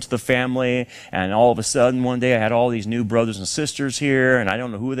people into the family. And all of a sudden, one day, I had all these new brothers and sisters here, and I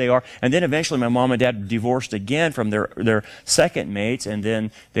don't know who they are. And then eventually, my mom and dad divorced again from their second mates, and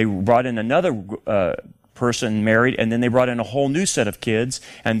then they brought in another person married, and then they brought in a whole new set of kids,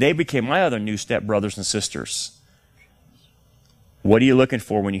 and they became my other new step brothers and sisters. What are you looking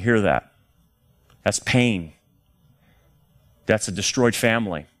for when you hear that? That's pain. That's a destroyed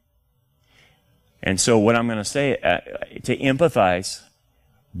family. And so what I'm going to say, to empathize,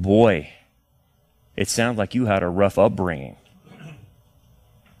 boy, it sounds like you had a rough upbringing.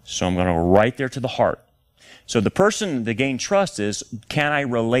 So I'm going to go right there to the heart. So the person to gain trust is, can I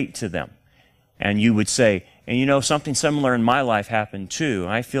relate to them? And you would say, and something similar in my life happened too.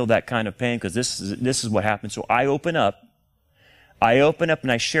 I feel that kind of pain because this is what happened. So I open up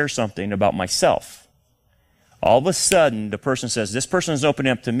and I share something about myself. All of a sudden, the person says, this person is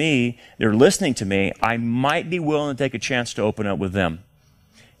opening up to me. They're listening to me. I might be willing to take a chance to open up with them.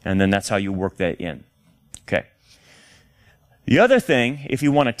 And then that's how you work that in. Okay. The other thing, if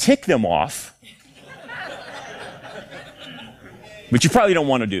you want to tick them off, which you probably don't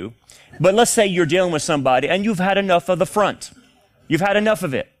want to do, but let's say you're dealing with somebody and you've had enough of the front. You've had enough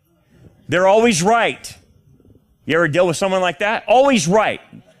of it. They're always right. You ever deal with someone like that? Always right.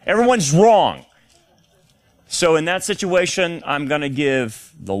 Everyone's wrong. So in that situation, I'm going to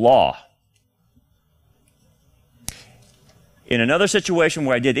give the law. In another situation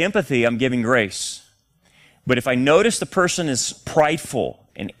where I did empathy, I'm giving grace. But if I notice the person is prideful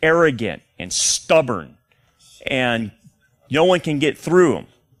and arrogant and stubborn and no one can get through them,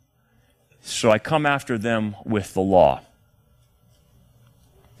 so I come after them with the law.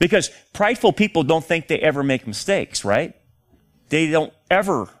 Because prideful people don't think they ever make mistakes, right? They don't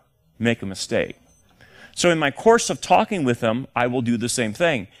ever make a mistake. So in my course of talking with them, I will do the same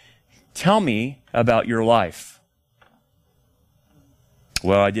thing. Tell me about your life.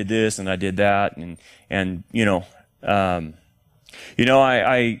 Well, I did this and I did that,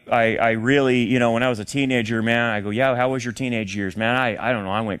 I really, when I was a teenager, man, I go, yeah, how was your teenage years, man? I don't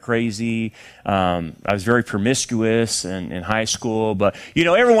know, I went crazy. I was very promiscuous in high school, but,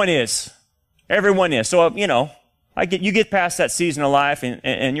 everyone is. Everyone is. So, you get past that season of life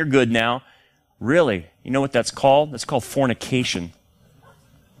and you're good now. Really, you know what that's called? That's called fornication.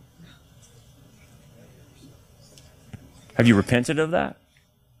 Have you repented of that?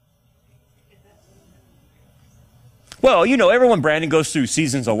 Well, everyone, Brandon, goes through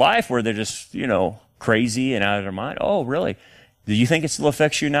seasons of life where they're just, crazy and out of their mind. Oh, really? Do you think it still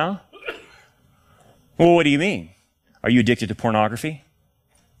affects you now? Well, what do you mean? Are you addicted to pornography?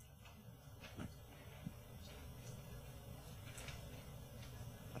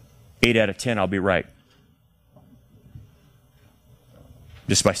 Eight out of 10, I'll be right.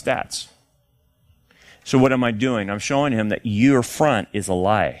 Just by stats. So what am I doing? I'm showing him that your front is a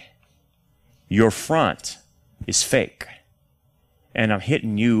lie. Your front is fake. And I'm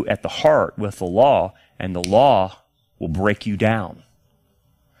hitting you at the heart with the law, and the law will break you down.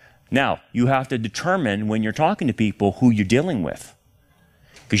 Now, you have to determine when you're talking to people who you're dealing with.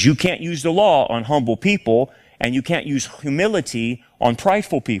 Because you can't use the law on humble people, and you can't use humility on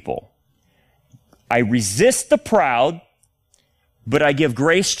prideful people. I resist the proud, but I give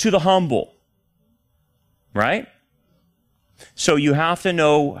grace to the humble. Right? So you have to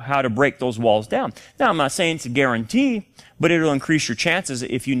know how to break those walls down. Now, I'm not saying it's a guarantee, but it'll increase your chances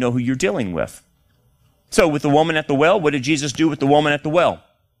if you know who you're dealing with. So with the woman at the well, what did Jesus do with the woman at the well?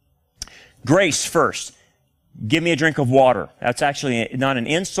 Grace first. Give me a drink of water. That's actually not an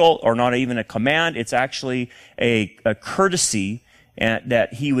insult or not even a command. It's actually a courtesy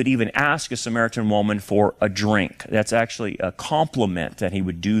that he would even ask a Samaritan woman for a drink. That's actually a compliment that he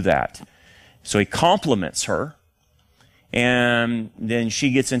would do that. So he compliments her. And then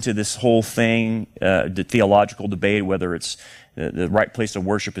she gets into this whole thing, the theological debate, whether it's the right place of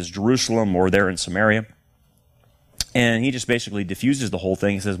worship is Jerusalem or there in Samaria. And he just basically diffuses the whole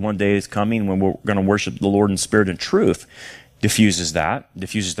thing. He says one day is coming when we're going to worship the Lord in spirit and truth. Diffuses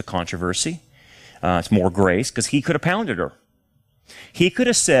the controversy. It's more grace, because he could have pounded her. He could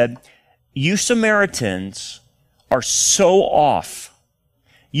have said, you Samaritans are so off.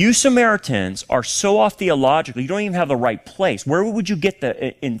 You Samaritans are so off theologically, you don't even have the right place. Where would you get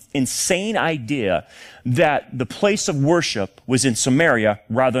the insane idea that the place of worship was in Samaria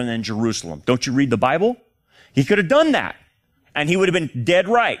rather than Jerusalem? Don't you read the Bible? He could have done that, and he would have been dead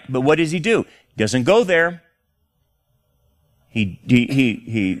right. But what does he do? He doesn't go there.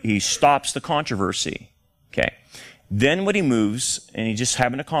 He stops the controversy. Okay. Then when he moves and he's just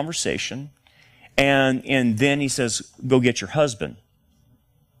having a conversation, and then he says, go get your husband.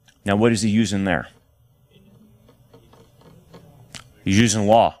 Now what is he using there? He's using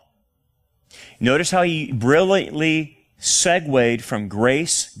law. Notice how he brilliantly segued from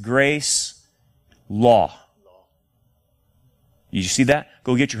grace, law. You see that?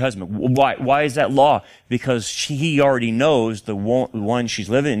 Go get your husband. Why is that law? Because he already knows the one she's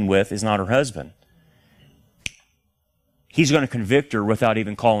living with is not her husband. He's going to convict her without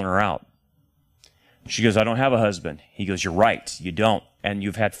even calling her out. She goes, I don't have a husband. He goes, you're right, you don't. And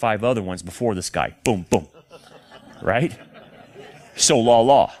you've had 5 other ones before this guy. Boom, boom. Right? So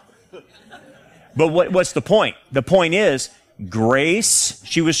law. But what's the point? The point is, grace,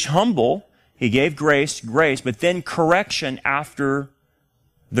 she was humble. He gave grace, but then correction after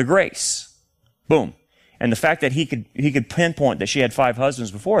the grace. Boom. And the fact that he could pinpoint that she had 5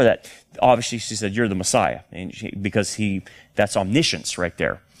 husbands before that, obviously she said, you're the Messiah. And because that's omniscience right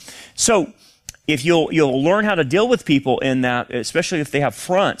there. So, if you'll learn how to deal with people in that, especially if they have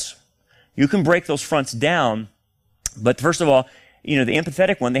fronts, you can break those fronts down. But first of all, the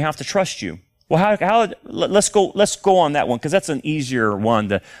empathetic one, they have to trust you. Well, let's go on that one, because that's an easier one.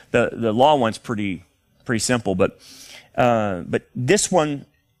 The law one's pretty simple, but this one,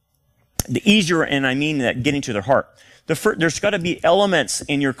 the easier, and I mean that getting to their heart. There's got to be elements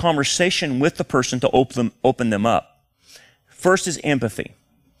in your conversation with the person to open them up. First is empathy.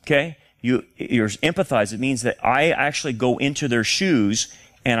 Okay, you're empathize. It means that I actually go into their shoes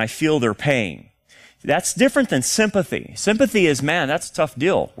and I feel their pain. That's different than sympathy. Sympathy is, man, that's a tough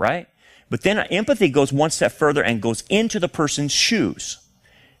deal, right? But then empathy goes one step further and goes into the person's shoes.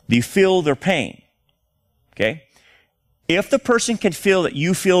 Do you feel their pain? Okay? If the person can feel that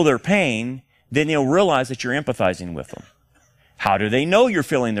you feel their pain, then they'll realize that you're empathizing with them. How do they know you're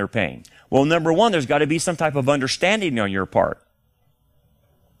feeling their pain? Well, number one, there's got to be some type of understanding on your part.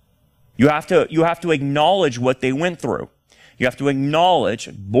 You have to acknowledge what they went through. You have to acknowledge,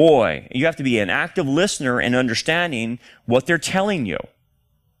 you have to be an active listener and understanding what they're telling you.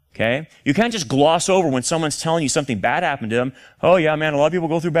 Okay? You can't just gloss over when someone's telling you something bad happened to them. Oh yeah, man, a lot of people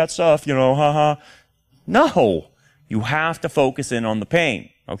go through bad stuff, haha. No. You have to focus in on the pain.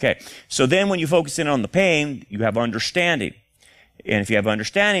 Okay. So then when you focus in on the pain, you have understanding. And if you have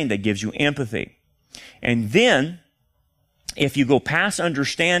understanding, that gives you empathy. And then, if you go past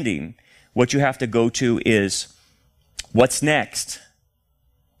understanding, what you have to go to is, what's next?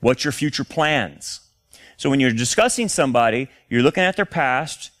 What's your future plans? So when you're discussing somebody, you're looking at their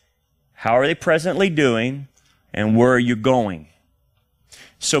past, how are they presently doing, and where are you going?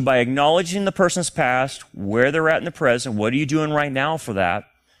 So by acknowledging the person's past, where they're at in the present, what are you doing right now for that?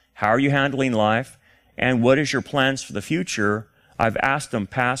 How are you handling life? And what is your plans for the future? I've asked them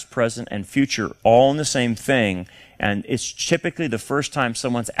past, present, and future all in the same thing. And it's typically the first time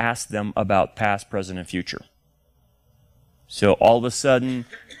someone's asked them about past, present, and future. So all of a sudden,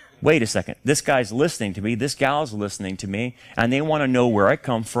 wait a second, this guy's listening to me, this gal's listening to me, and they want to know where I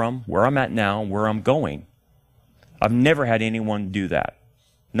come from, where I'm at now, where I'm going. I've never had anyone do that.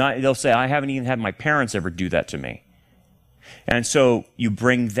 They'll say, I haven't even had my parents ever do that to me. And so you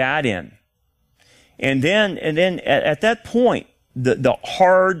bring that in. And then at that point, the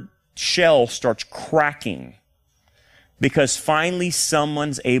hard shell starts cracking, because finally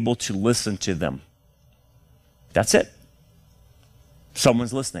someone's able to listen to them. That's it.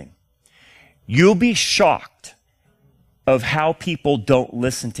 Someone's listening. You'll be shocked of how people don't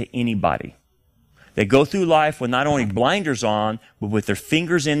listen to anybody. They go through life with not only blinders on, but with their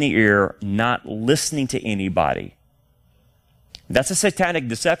fingers in the ear, not listening to anybody. That's a satanic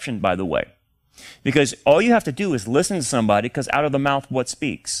deception, by the way. Because all you have to do is listen to somebody, because out of the mouth, what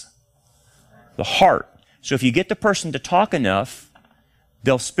speaks? The heart. So if you get the person to talk enough,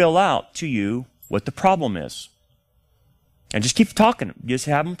 they'll spill out to you what the problem is. And just keep talking. Just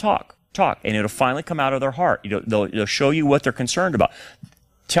have them talk. And it'll finally come out of their heart. They'll show you what they're concerned about.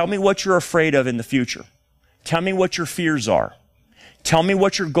 Tell me what you're afraid of in the future. Tell me what your fears are. Tell me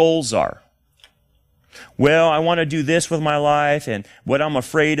what your goals are. Well, I want to do this with my life, and what I'm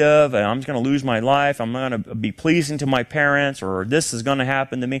afraid of, and I'm just going to lose my life. I'm not going to be pleasing to my parents, or this is going to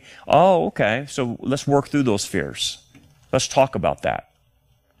happen to me. Oh, okay. So let's work through those fears. Let's talk about that.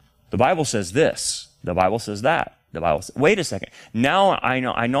 The Bible says this. The Bible says that. The Bible says, wait a second. Now I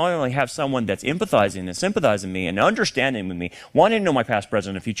not only have someone that's empathizing and sympathizing with me and understanding with me, wanting to know my past,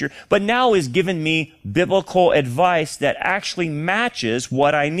 present, and future, but now is giving me biblical advice that actually matches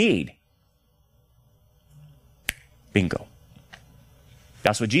what I need. Bingo.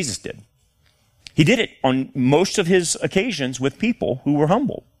 That's what Jesus did. He did it on most of his occasions with people who were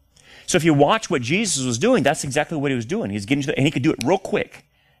humble. So if you watch what Jesus was doing, that's exactly what he was doing. He's getting to and he could do it real quick.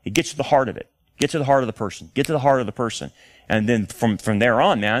 He gets to the heart of it. Get to the heart of the person. Get to the heart of the person. And then from there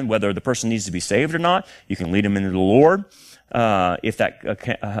on, man, whether the person needs to be saved or not, you can lead them into the Lord if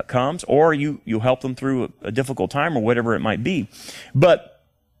that comes, or you help them through a difficult time or whatever it might be. But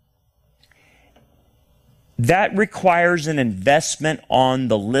that requires an investment on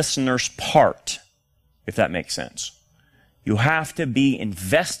the listener's part, if that makes sense. You have to be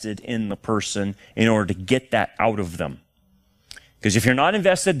invested in the person in order to get that out of them. Because if you're not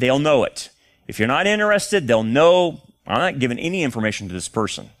invested, they'll know it. If you're not interested, they'll know, I'm not giving any information to this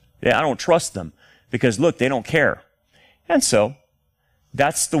person. I don't trust them because, look, they don't care. And so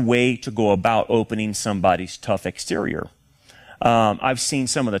that's the way to go about opening somebody's tough exterior. I've seen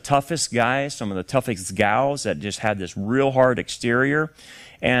some of the toughest guys, some of the toughest gals that just had this real hard exterior.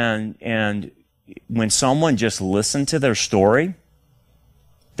 And when someone just listened to their story,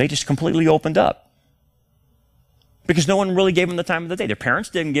 they just completely opened up. Because no one really gave them the time of the day. Their parents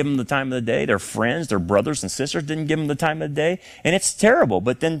didn't give them the time of the day. Their friends, their brothers and sisters didn't give them the time of the day. And it's terrible.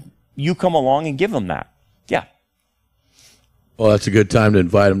 But then you come along and give them that. Yeah. Well, that's a good time to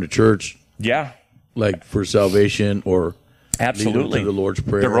invite them to church. Yeah. Like for salvation or absolutely lead them to the Lord's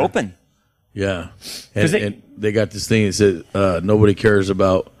Prayer. They're open. Yeah. And they got this thing that says nobody cares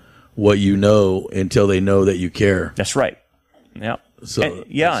about what you know until they know that you care. That's right. Yeah. So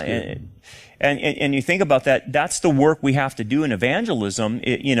And you think about that, that's the work we have to do in evangelism.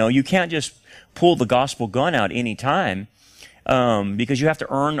 You can't just pull the gospel gun out any time because you have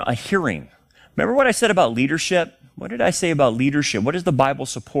to earn a hearing. Remember what I said about leadership? What did I say about leadership? What does the Bible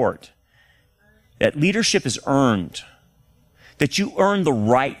support? That leadership is earned. That you earn the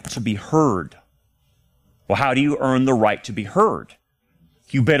right to be heard. Well, how do you earn the right to be heard?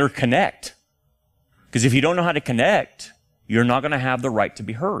 You better connect. Because if you don't know how to connect, you're not going to have the right to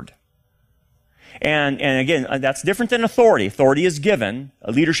be heard. And again, that's different than authority. Authority is given.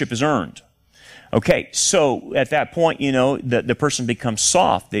 Leadership is earned. Okay, so at that point, the person becomes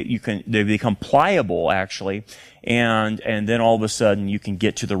soft. They become pliable, actually, and then all of a sudden you can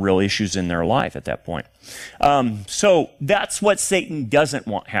get to the real issues in their life at that point. So that's what Satan doesn't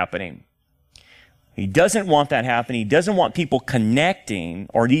want happening. He doesn't want that happening. He doesn't want people connecting,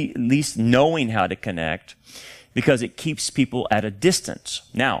 or at least knowing how to connect, because it keeps people at a distance.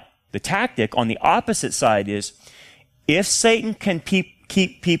 Now, the tactic on the opposite side is, if Satan can keep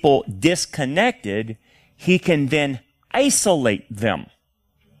people disconnected, he can then isolate them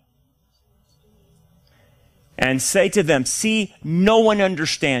and say to them, see, no one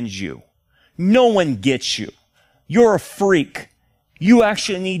understands you. No one gets you. You're a freak. You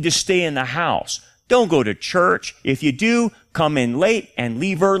actually need to stay in the house. Don't go to church. If you do, come in late and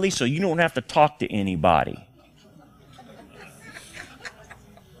leave early so you don't have to talk to anybody.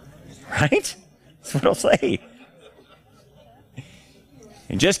 Right? That's what I'll say.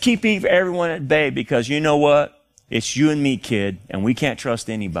 And just keep everyone at bay, because you know what? It's you and me, kid, and we can't trust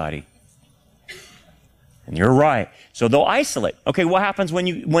anybody. And you're right. So they'll isolate. Okay, what happens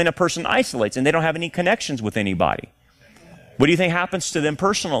when a person isolates and they don't have any connections with anybody? What do you think happens to them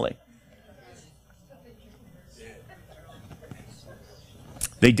personally?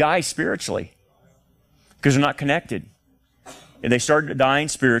 They die spiritually because they're not connected. And they start dying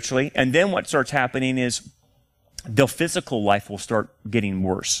spiritually, and then what starts happening is their physical life will start getting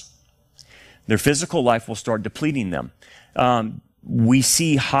worse. Their physical life will start depleting them. We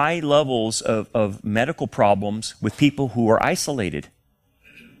see high levels of medical problems with people who are isolated.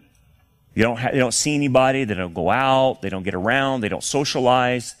 They don't see anybody, they don't go out, they don't get around, they don't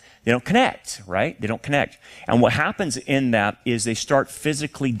socialize, they don't connect, right? They don't connect. And what happens in that is they start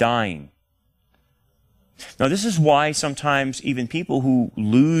physically dying. Now, this is why sometimes even people who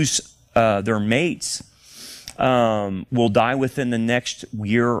lose their mates will die within the next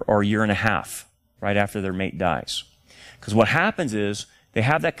year or year and a half, right after their mate dies. Because what happens is they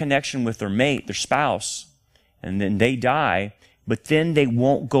have that connection with their mate, their spouse, and then they die, but then they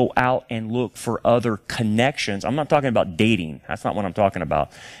won't go out and look for other connections. I'm not talking about dating. That's not what I'm talking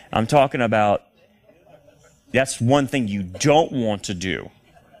about. I'm talking about, that's one thing you don't want to do.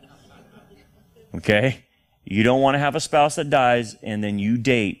 Okay? You don't want to have a spouse that dies and then you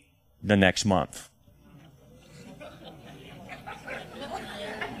date the next month.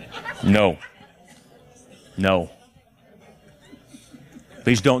 No.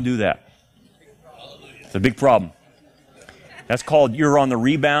 Please don't do that. It's a big problem. That's called you're on the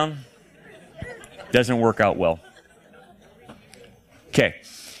rebound. Doesn't work out well. Okay.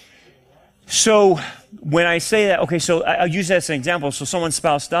 So when I say that, okay, so I'll use that as an example. So someone's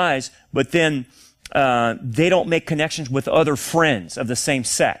spouse dies, but then they don't make connections with other friends of the same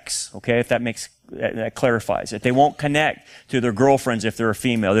sex. Okay, if that clarifies it. They won't connect to their girlfriends if they're a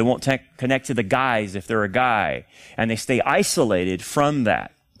female. They won't connect to the guys if they're a guy, and they stay isolated from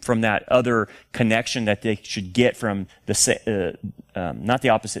that other connection that they should get from the not the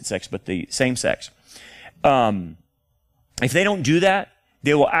opposite sex, but the same sex. If they don't do that,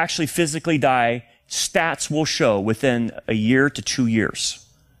 they will actually physically die. Stats will show within a year to 2 years.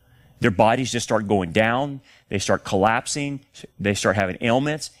 Their bodies just start going down. They start collapsing. They start having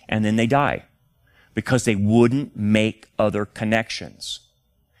ailments, and then they die because they wouldn't make other connections.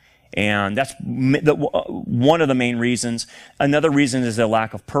 And that's one of the main reasons. Another reason is their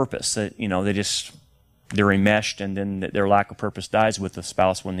lack of purpose. That, they're enmeshed, and then their lack of purpose dies with the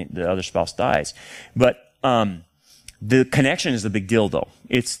spouse when the other spouse dies. But the connection is the big deal, though.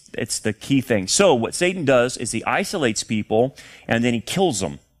 It's the key thing. So what Satan does is he isolates people, and then he kills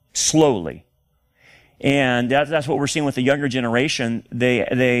them slowly. And that's what we're seeing with the younger generation.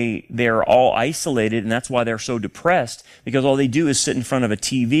 They're all isolated, and that's why they're so depressed, because all they do is sit in front of a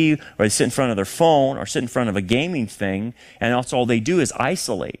TV, or they sit in front of their phone, or sit in front of a gaming thing, and that's all they do is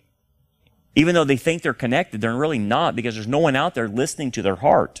isolate. Even though they think they're connected, they're really not, because there's no one out there listening to their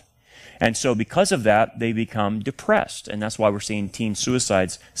heart. And so because of that, they become depressed, and that's why we're seeing teen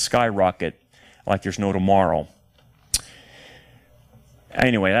suicides skyrocket like there's no tomorrow.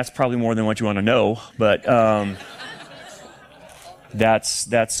 Anyway, that's probably more than what you want to know, but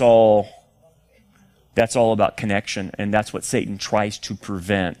that's all about connection, and that's what Satan tries to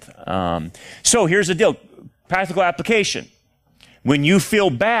prevent. So here's the deal: practical application. When you feel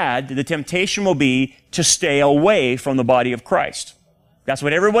bad, the temptation will be to stay away from the body of Christ. That's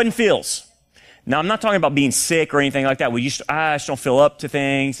what everyone feels. Now, I'm not talking about being sick or anything like that. I just don't feel up to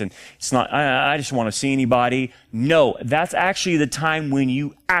things, and I just want to see anybody. No, that's actually the time when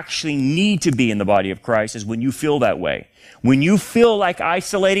you actually need to be in the body of Christ, is when you feel that way. When you feel like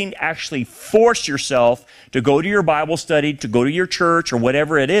isolating, actually force yourself to go to your Bible study, to go to your church or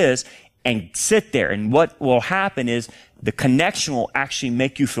whatever it is, and sit there. And what will happen is the connection will actually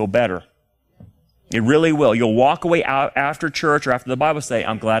make you feel better. It really will. You'll walk away out after church or after the Bible study.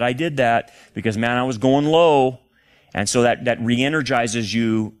 I'm glad I did that, because, man, I was going low. And so that re-energizes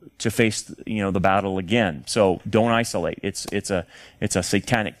you to face, the battle again. So don't isolate. It's a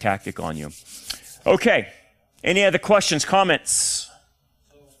satanic tactic on you. Okay. Any other questions, comments?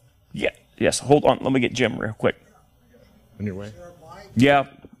 Yeah. Yes. Hold on. Let me get Jim real quick. On your way? Yeah.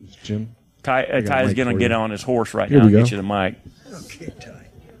 Jim? Ty's going to get on his horse right now and get you the mic. Okay, Ty.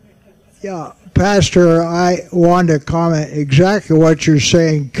 Yeah, Pastor, I want to comment exactly what you're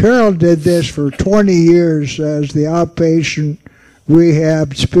saying. Carol did this for 20 years as the outpatient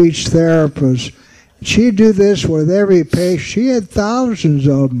rehab speech therapist. She'd do this with every patient. She had thousands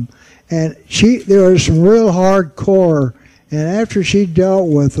of them. And there was some real hardcore. And after she dealt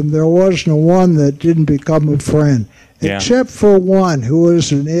with them, there wasn't one that didn't become a friend. Yeah. Except for one who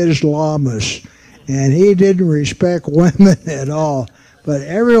was an Islamist. And he didn't respect women at all. But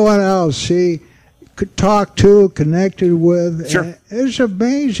everyone else he could talk to, connected with. Sure. It's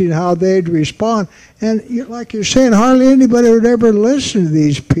amazing how they'd respond. And like you're saying, hardly anybody would ever listen to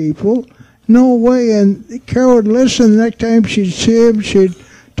these people. No way. And Carol would listen. The next time she'd see him, she'd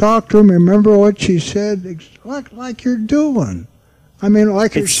talk to him, remember what she said, like you're doing. I mean,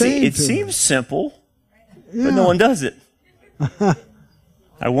 like you're saying. It seems simple, but no one does it.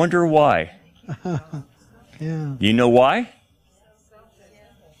 I wonder why. Yeah. You know why?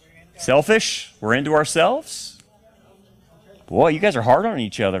 Selfish? We're into ourselves? Boy, you guys are hard on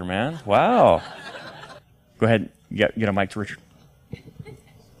each other, man. Wow. Go ahead. Get a mic to Richard.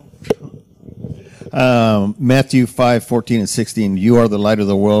 Matthew 5:14-16. You are the light of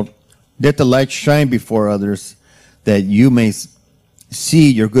the world. Let the light shine before others, that you may see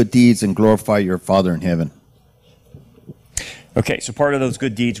your good deeds and glorify your Father in heaven. Okay, so part of those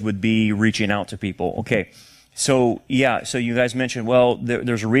good deeds would be reaching out to people. Okay. So you guys mentioned, well,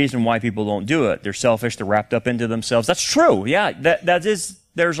 there's a reason why people don't do it. They're selfish, they're wrapped up into themselves. That's true. Yeah,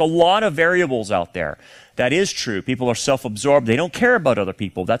 there's a lot of variables out there. That is true. People are self-absorbed. They don't care about other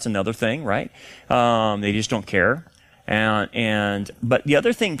people. That's another thing, right? They just don't care. But the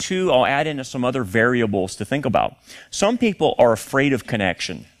other thing too, I'll add in some other variables to think about. Some people are afraid of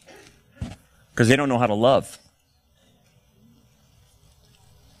connection because they don't know how to love.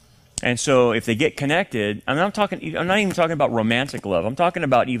 And so if they get connected, I'm not even talking about romantic love. I'm talking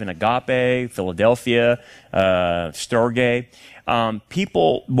about even agape, Philadelphia, storge.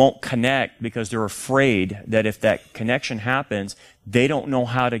 People won't connect because they're afraid that if that connection happens, they don't know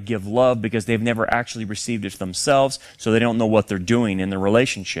how to give love because they've never actually received it themselves, so they don't know what they're doing in the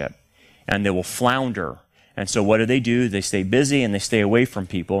relationship. And they will flounder. And so what do? They stay busy and they stay away from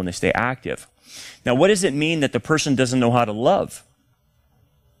people and they stay active. Now, what does it mean that the person doesn't know how to love?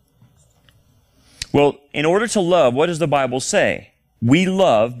 Well, in order to love, what does the Bible say? We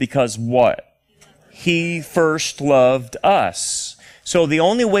love because what? He first loved us. So the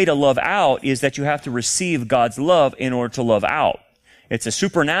only way to love out is that you have to receive God's love in order to love out. It's a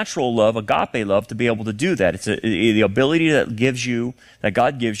supernatural love, agape love, to be able to do that. It's the ability that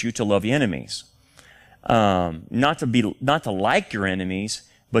God gives you to love your enemies. Not to like your enemies,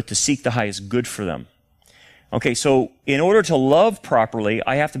 but to seek the highest good for them. Okay, so in order to love properly,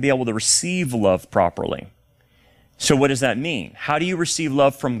 I have to be able to receive love properly. So what does that mean? How do you receive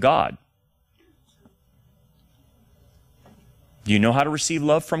love from God? Do you know how to receive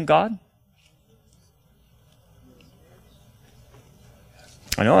love from God?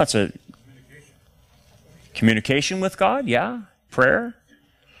 I know that's a communication with God, yeah. Prayer.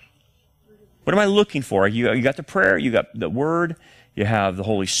 What am I looking for? You got the prayer, you got the Word, you have the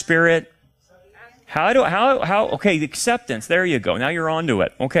Holy Spirit. Okay, the acceptance, there you go. Now you're on to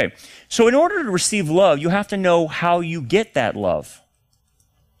it. Okay, so in order to receive love, you have to know how you get that love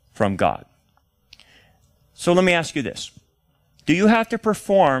from God. So let me ask you this. Do you have to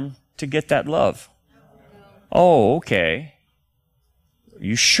perform to get that love? Oh, okay. Are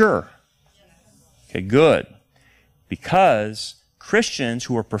you sure? Okay, good. Because Christians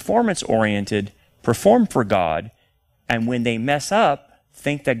who are performance-oriented perform for God, and when they mess up,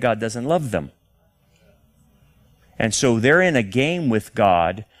 think that God doesn't love them. And so they're in a game with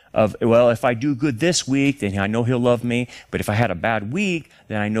God of, well, if I do good this week, then I know He'll love me. But if I had a bad week,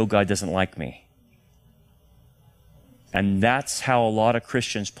 then I know God doesn't like me. And that's how a lot of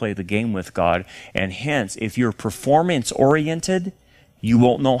Christians play the game with God. And hence, if you're performance-oriented, you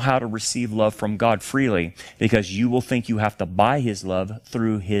won't know how to receive love from God freely because you will think you have to buy His love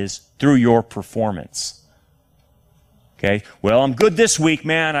through your performance. Okay? Well, I'm good this week,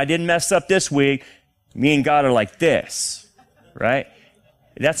 man. I didn't mess up this week. Me and God are like this, right?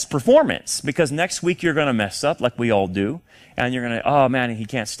 That's performance because next week you're going to mess up like we all do. And you're going to, oh man, He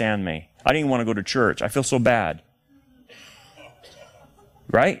can't stand me. I didn't want to go to church. I feel so bad.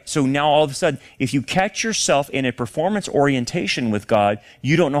 Right? So now all of a sudden, if you catch yourself in a performance orientation with God,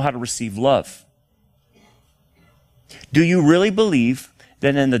 you don't know how to receive love. Do you really believe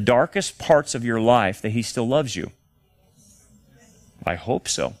that in the darkest parts of your life that He still loves you? I hope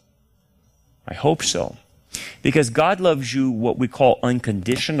so. I hope so. Because God loves you what we call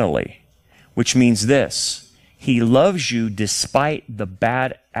unconditionally, which means this. He loves you despite the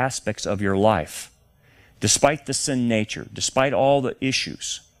bad aspects of your life. Despite the sin nature, despite all the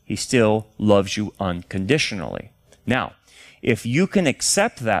issues, He still loves you unconditionally. Now, if you can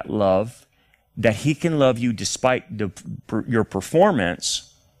accept that love, that He can love you despite your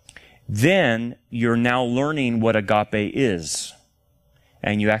performance, then you're now learning what agape is.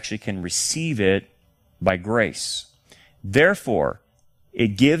 And you actually can receive it by grace. Therefore, it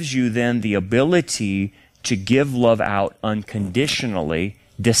gives you then the ability to give love out unconditionally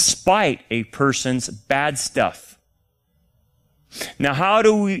despite a person's bad stuff. Now, how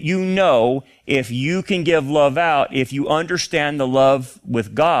do you know if you can give love out, if you understand the love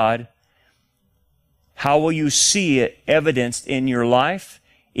with God? How will you see it evidenced in your life?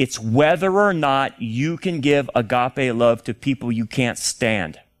 It's whether or not you can give agape love to people you can't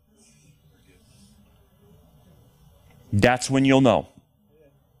stand. That's when you'll know.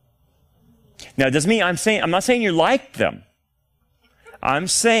 Now, it doesn't mean I'm not saying you like them. I'm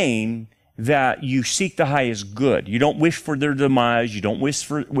saying that you seek the highest good. You don't wish for their demise. You don't wish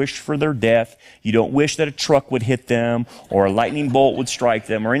for their death. You don't wish that a truck would hit them or a lightning bolt would strike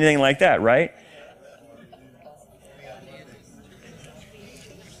them or anything like that, right?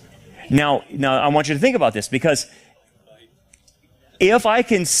 Now I want you to think about this, because if I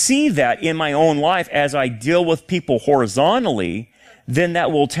can see that in my own life as I deal with people horizontally, then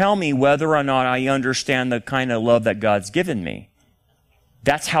that will tell me whether or not I understand the kind of love that God's given me.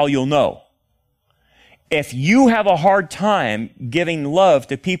 That's how you'll know. If you have a hard time giving love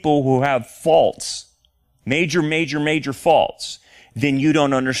to people who have faults, major faults, then you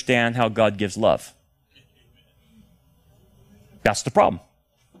don't understand how God gives love. That's the problem.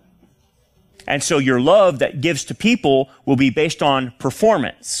 And so your love that gives to people will be based on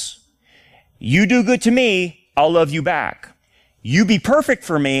performance. You do good to me, I'll love you back. You be perfect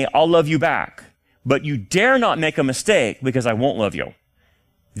for me, I'll love you back. But you dare not make a mistake because I won't love you.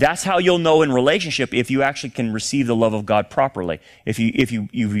 That's how you'll know in relationship if you actually can receive the love of God properly. If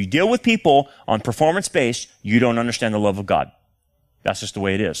you deal with people on performance based, you don't understand the love of God. That's just the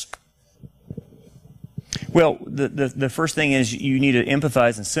way it is. Well, the first thing is you need to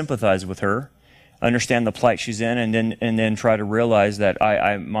empathize and sympathize with her, understand the plight she's in, and then try to realize that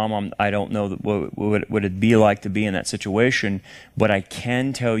Mom, I don't know what it'd be like to be in that situation, but I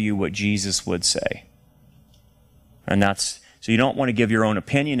can tell you what Jesus would say. And that's, so you don't want to give your own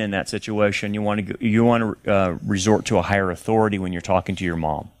opinion in that situation. You want to resort to a higher authority when you're talking to your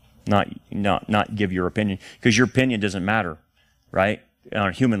mom, not give your opinion, because your opinion doesn't matter, right? On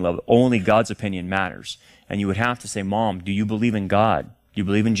a human level, only God's opinion matters. And you would have to say, Mom, do you believe in God? Do you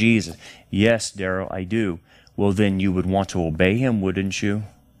believe in Jesus? Yes, Daryl, I do. Well, then you would want to obey him, wouldn't you?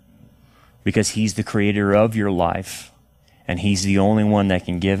 Because he's the creator of your life, and he's the only one that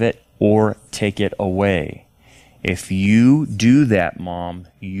can give it or take it away. If you do that, Mom,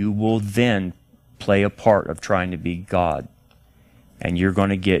 you will then play a part of trying to be God. And you're going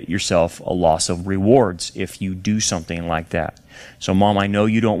to get yourself a loss of rewards if you do something like that. So, Mom, I know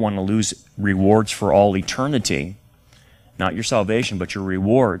you don't want to lose rewards for all eternity. Not your salvation, but your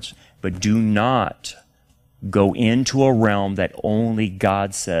rewards. But do not go into a realm that only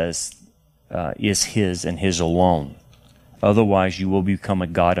God says is his and his alone. Otherwise, you will become a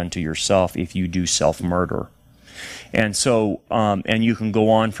God unto yourself if you do self-murder. And so, and you can go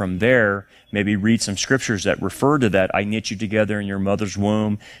on from there, maybe read some scriptures that refer to that. I knit you together in your mother's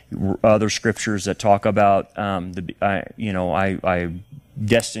womb. Other scriptures that talk about, I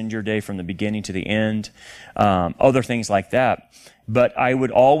destined your day from the beginning to the end. Other things like that. But I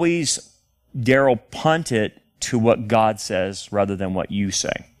would always, Daryl, punt it to what God says rather than what you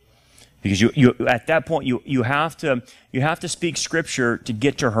say. Because you at that point, you have to speak scripture to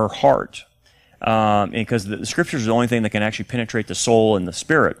get to her heart. Because the scriptures are the only thing that can actually penetrate the soul and the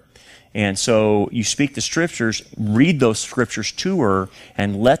spirit. And so you speak the scriptures, read those scriptures to her,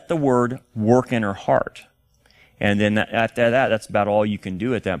 and let the word work in her heart. And then after that, that's about all you can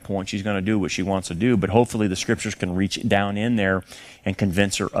do at that point. She's going to do what she wants to do, but hopefully the scriptures can reach down in there and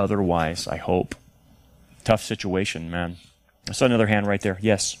convince her otherwise, I hope. Tough situation, man. I saw another hand right there.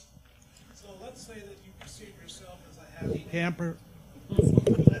 Yes? So let's say that you perceive yourself as a happy camper.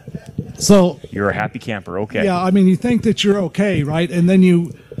 So You're a happy camper, okay. yeah, I mean, you think that you're okay, right? And then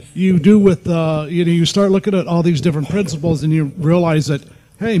you do with you start looking at all these different principles, and you realize that,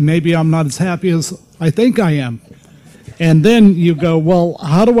 hey, maybe I'm not as happy as I think I am. And then you go, well,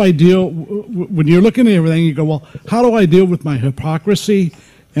 how do I deal when you're looking at everything? You go, well, how do I deal with my hypocrisy,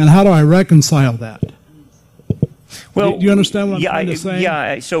 and how do I reconcile that? Well, do you understand what I'm trying to say?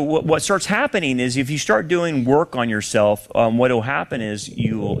 Yeah, so what starts happening is if you start doing work on yourself, what will happen is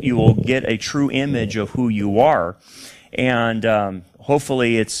you will get a true image of who you are. And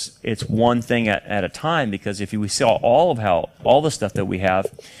hopefully it's one thing at a time, because if we saw all the stuff that we have,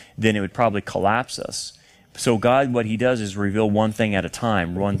 then it would probably collapse us. So God, what he does is reveal one thing at a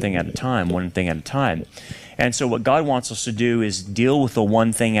time, one thing at a time, one thing at a time. And so what God wants us to do is deal with the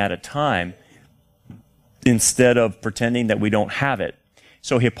one thing at a time, instead of pretending that we don't have it.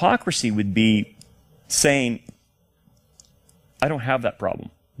 So hypocrisy would be saying, I don't have that problem.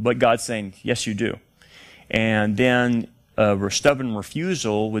 But God's saying, yes, you do. And then a stubborn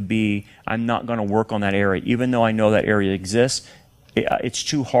refusal would be, I'm not going to work on that area. Even though I know that area exists, it's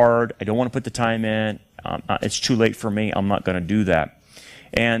too hard. I don't want to put the time in. It's too late for me. I'm not going to do that.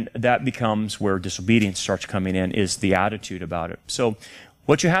 And that becomes where disobedience starts coming in, is the attitude about it. So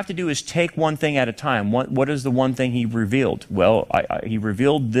what you have to do is take one thing at a time. What is the one thing he revealed? Well, he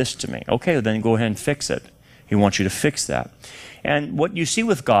revealed this to me. Okay, then go ahead and fix it. He wants you to fix that. And what you see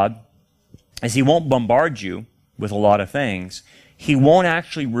with God is he won't bombard you with a lot of things. He won't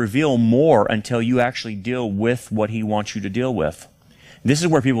actually reveal more until you actually deal with what he wants you to deal with. This is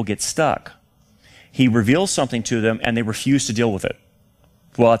where people get stuck. He reveals something to them and they refuse to deal with it.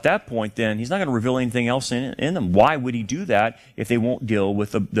 Well, at that point, then, he's not going to reveal anything else in them. Why would he do that if they won't deal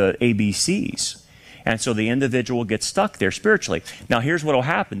with the ABCs? And so the individual gets stuck there spiritually. Now, here's what will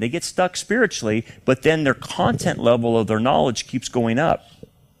happen. They get stuck spiritually, but then their content level of their knowledge keeps going up.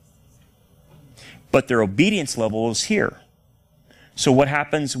 But their obedience level is here. So what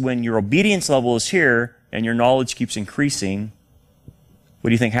happens when your obedience level is here and your knowledge keeps increasing? What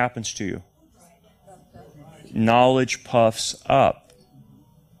do you think happens to you? Knowledge puffs up.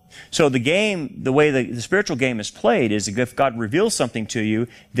 So the way the spiritual game is played is if God reveals something to you,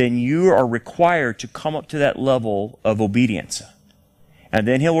 then you are required to come up to that level of obedience. And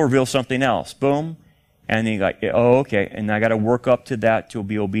then he'll reveal something else. Boom. And then you're like, oh, okay. And I got to work up to that to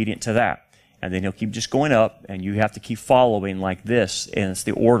be obedient to that. And then he'll keep just going up, and you have to keep following like this, and it's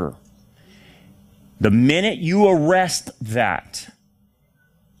the order. The minute you arrest that,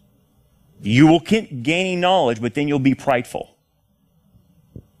 you will keep gaining knowledge, but then you'll be prideful.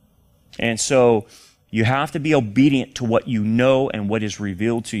 And so you have to be obedient to what you know and what is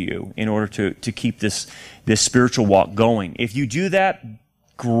revealed to you in order to keep this spiritual walk going. If you do that,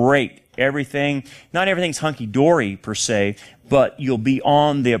 great. Not everything's hunky-dory per se, but you'll be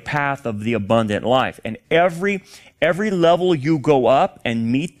on the path of the abundant life. And every level you go up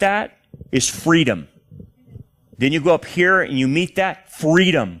and meet that is freedom. Then you go up here and you meet that,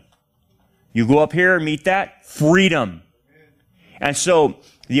 freedom. You go up here and meet that, freedom. And so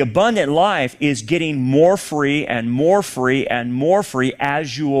the abundant life is getting more free and more free and more free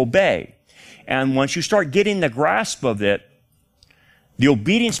as you obey. And once you start getting the grasp of it, the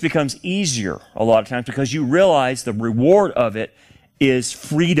obedience becomes easier a lot of times because you realize the reward of it is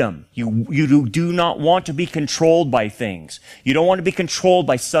freedom. You do not want to be controlled by things. You don't want to be controlled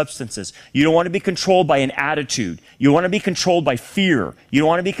by substances. You don't want to be controlled by an attitude. You want to be controlled by fear. You don't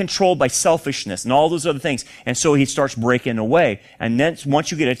want to be controlled by selfishness and all those other things. And so he starts breaking away. And then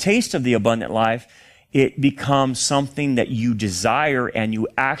once you get a taste of the abundant life, it becomes something that you desire, and you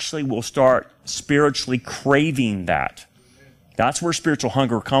actually will start spiritually craving that. That's where spiritual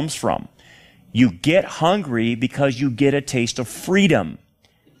hunger comes from. You get hungry because you get a taste of freedom.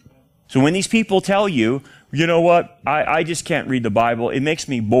 So when these people tell you, you know what, I just can't read the Bible, it makes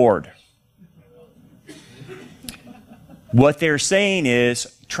me bored. What they're saying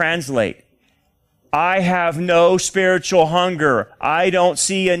is, translate, I have no spiritual hunger. I don't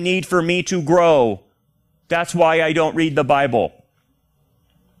see a need for me to grow. That's why I don't read the Bible.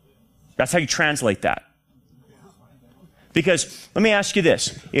 That's how you translate that. Because let me ask you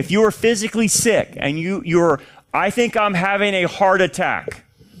this. If you are physically sick and I think I'm having a heart attack.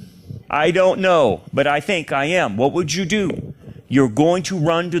 I don't know, but I think I am. What would you do? You're going to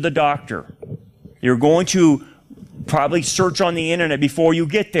run to the doctor. You're going to probably search on the internet before you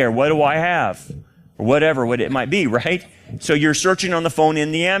get there. What do I have? Or whatever, what it might be, right? So you're searching on the phone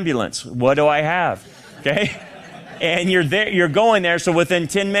in the ambulance. What do I have? Okay? And you're there, you're going there, so within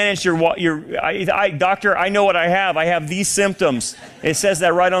 10 minutes, doctor, I know what I have. I have these symptoms. It says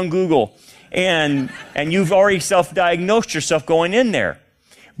that right on Google. And you've already self-diagnosed yourself going in there.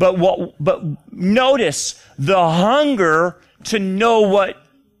 But notice the hunger to know what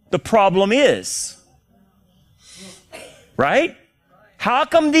the problem is. Right? How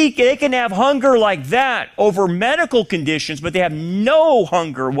come they can have hunger like that over medical conditions, but they have no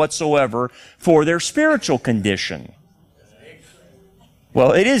hunger whatsoever for their spiritual condition?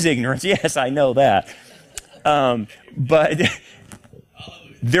 Well, it is ignorance. Yes, I know that. But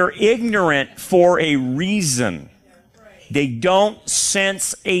they're ignorant for a reason. They don't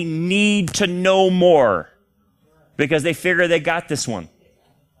sense a need to know more because they figure they got this one.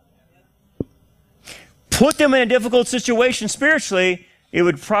 Put them in a difficult situation spiritually, it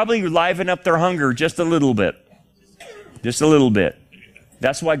would probably liven up their hunger just a little bit. Just a little bit.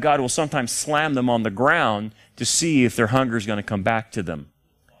 That's why God will sometimes slam them on the ground to see if their hunger is going to come back to them.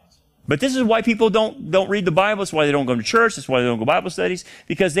 But this is why people don't read the Bible. It's why they don't go to church. It's why they don't go to Bible studies,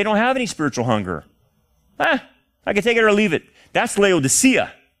 because they don't have any spiritual hunger. I can take it or leave it. That's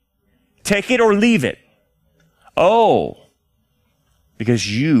Laodicea. Take it or leave it. Oh,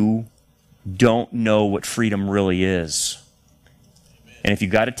 because you don't know what freedom really is. And if you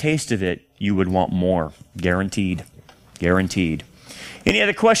got a taste of it, you would want more. Guaranteed. Guaranteed. Any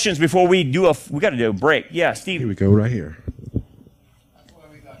other questions before we got to do a break? Yeah, Steve. Here we go, right here.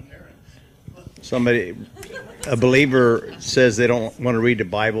 A believer says they don't want to read the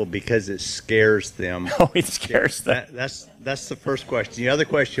Bible because it scares them. Oh, it scares them. That's the first question. The other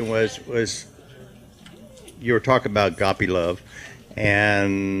question was you were talking about agape love,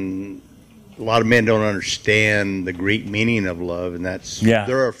 and a lot of men don't understand the Greek meaning of love, and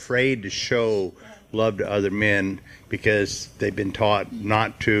they're afraid to show love to other men because they've been taught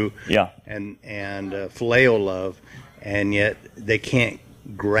not to. Yeah. And phileo love, and yet they can't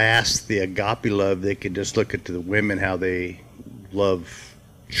grasp the agape love. They can just look at the women, how they love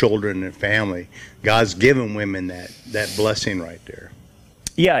children and family. God's given women that blessing right there.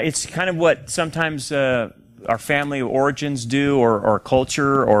 Yeah, it's kind of what sometimes our family origins do, or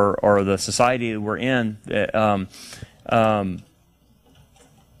culture, or the society that we're in.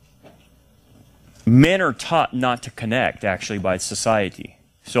 Men are taught not to connect, actually, by society.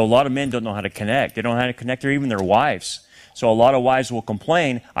 So a lot of men don't know how to connect. They don't know how to connect, or even their wives. So a lot of wives will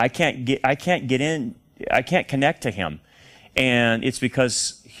complain, I can't connect to him. And it's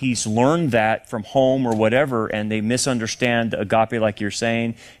because he's learned that from home or whatever, and they misunderstand agape, like you're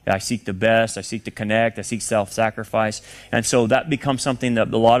saying. I seek the best, I seek to connect, I seek self-sacrifice. And so that becomes something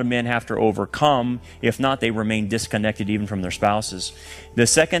that a lot of men have to overcome. If not, they remain disconnected even from their spouses. The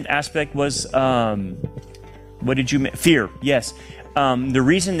second aspect was, what did you mean? Fear, yes. The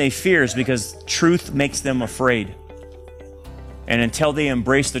reason they fear is because truth makes them afraid. And until they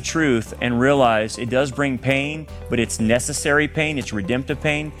embrace the truth and realize it does bring pain, but it's necessary pain, it's redemptive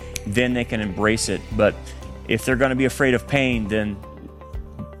pain, then they can embrace it. But if they're going to be afraid of pain, then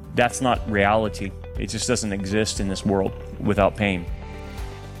that's not reality. It just doesn't exist in this world without pain.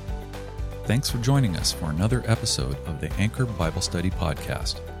 Thanks for joining us for another episode of the Anchor Bible Study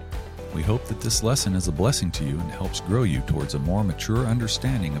Podcast. We hope that this lesson is a blessing to you and helps grow you towards a more mature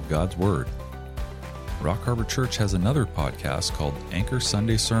understanding of God's Word. Rock Harbor Church has another podcast called Anchor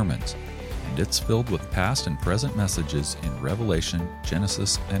Sunday Sermons, and it's filled with past and present messages in Revelation,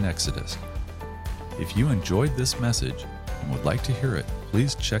 Genesis, and Exodus. If you enjoyed this message and would like to hear it,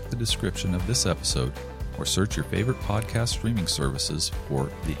 please check the description of this episode or search your favorite podcast streaming services for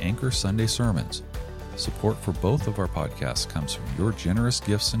the Anchor Sunday Sermons. Support for both of our podcasts comes from your generous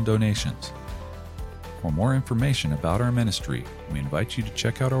gifts and donations. For more information about our ministry, we invite you to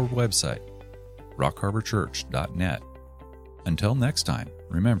check out our website, rockharborchurch.net. Until next time,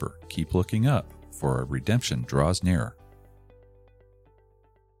 remember, keep looking up, for our redemption draws nearer.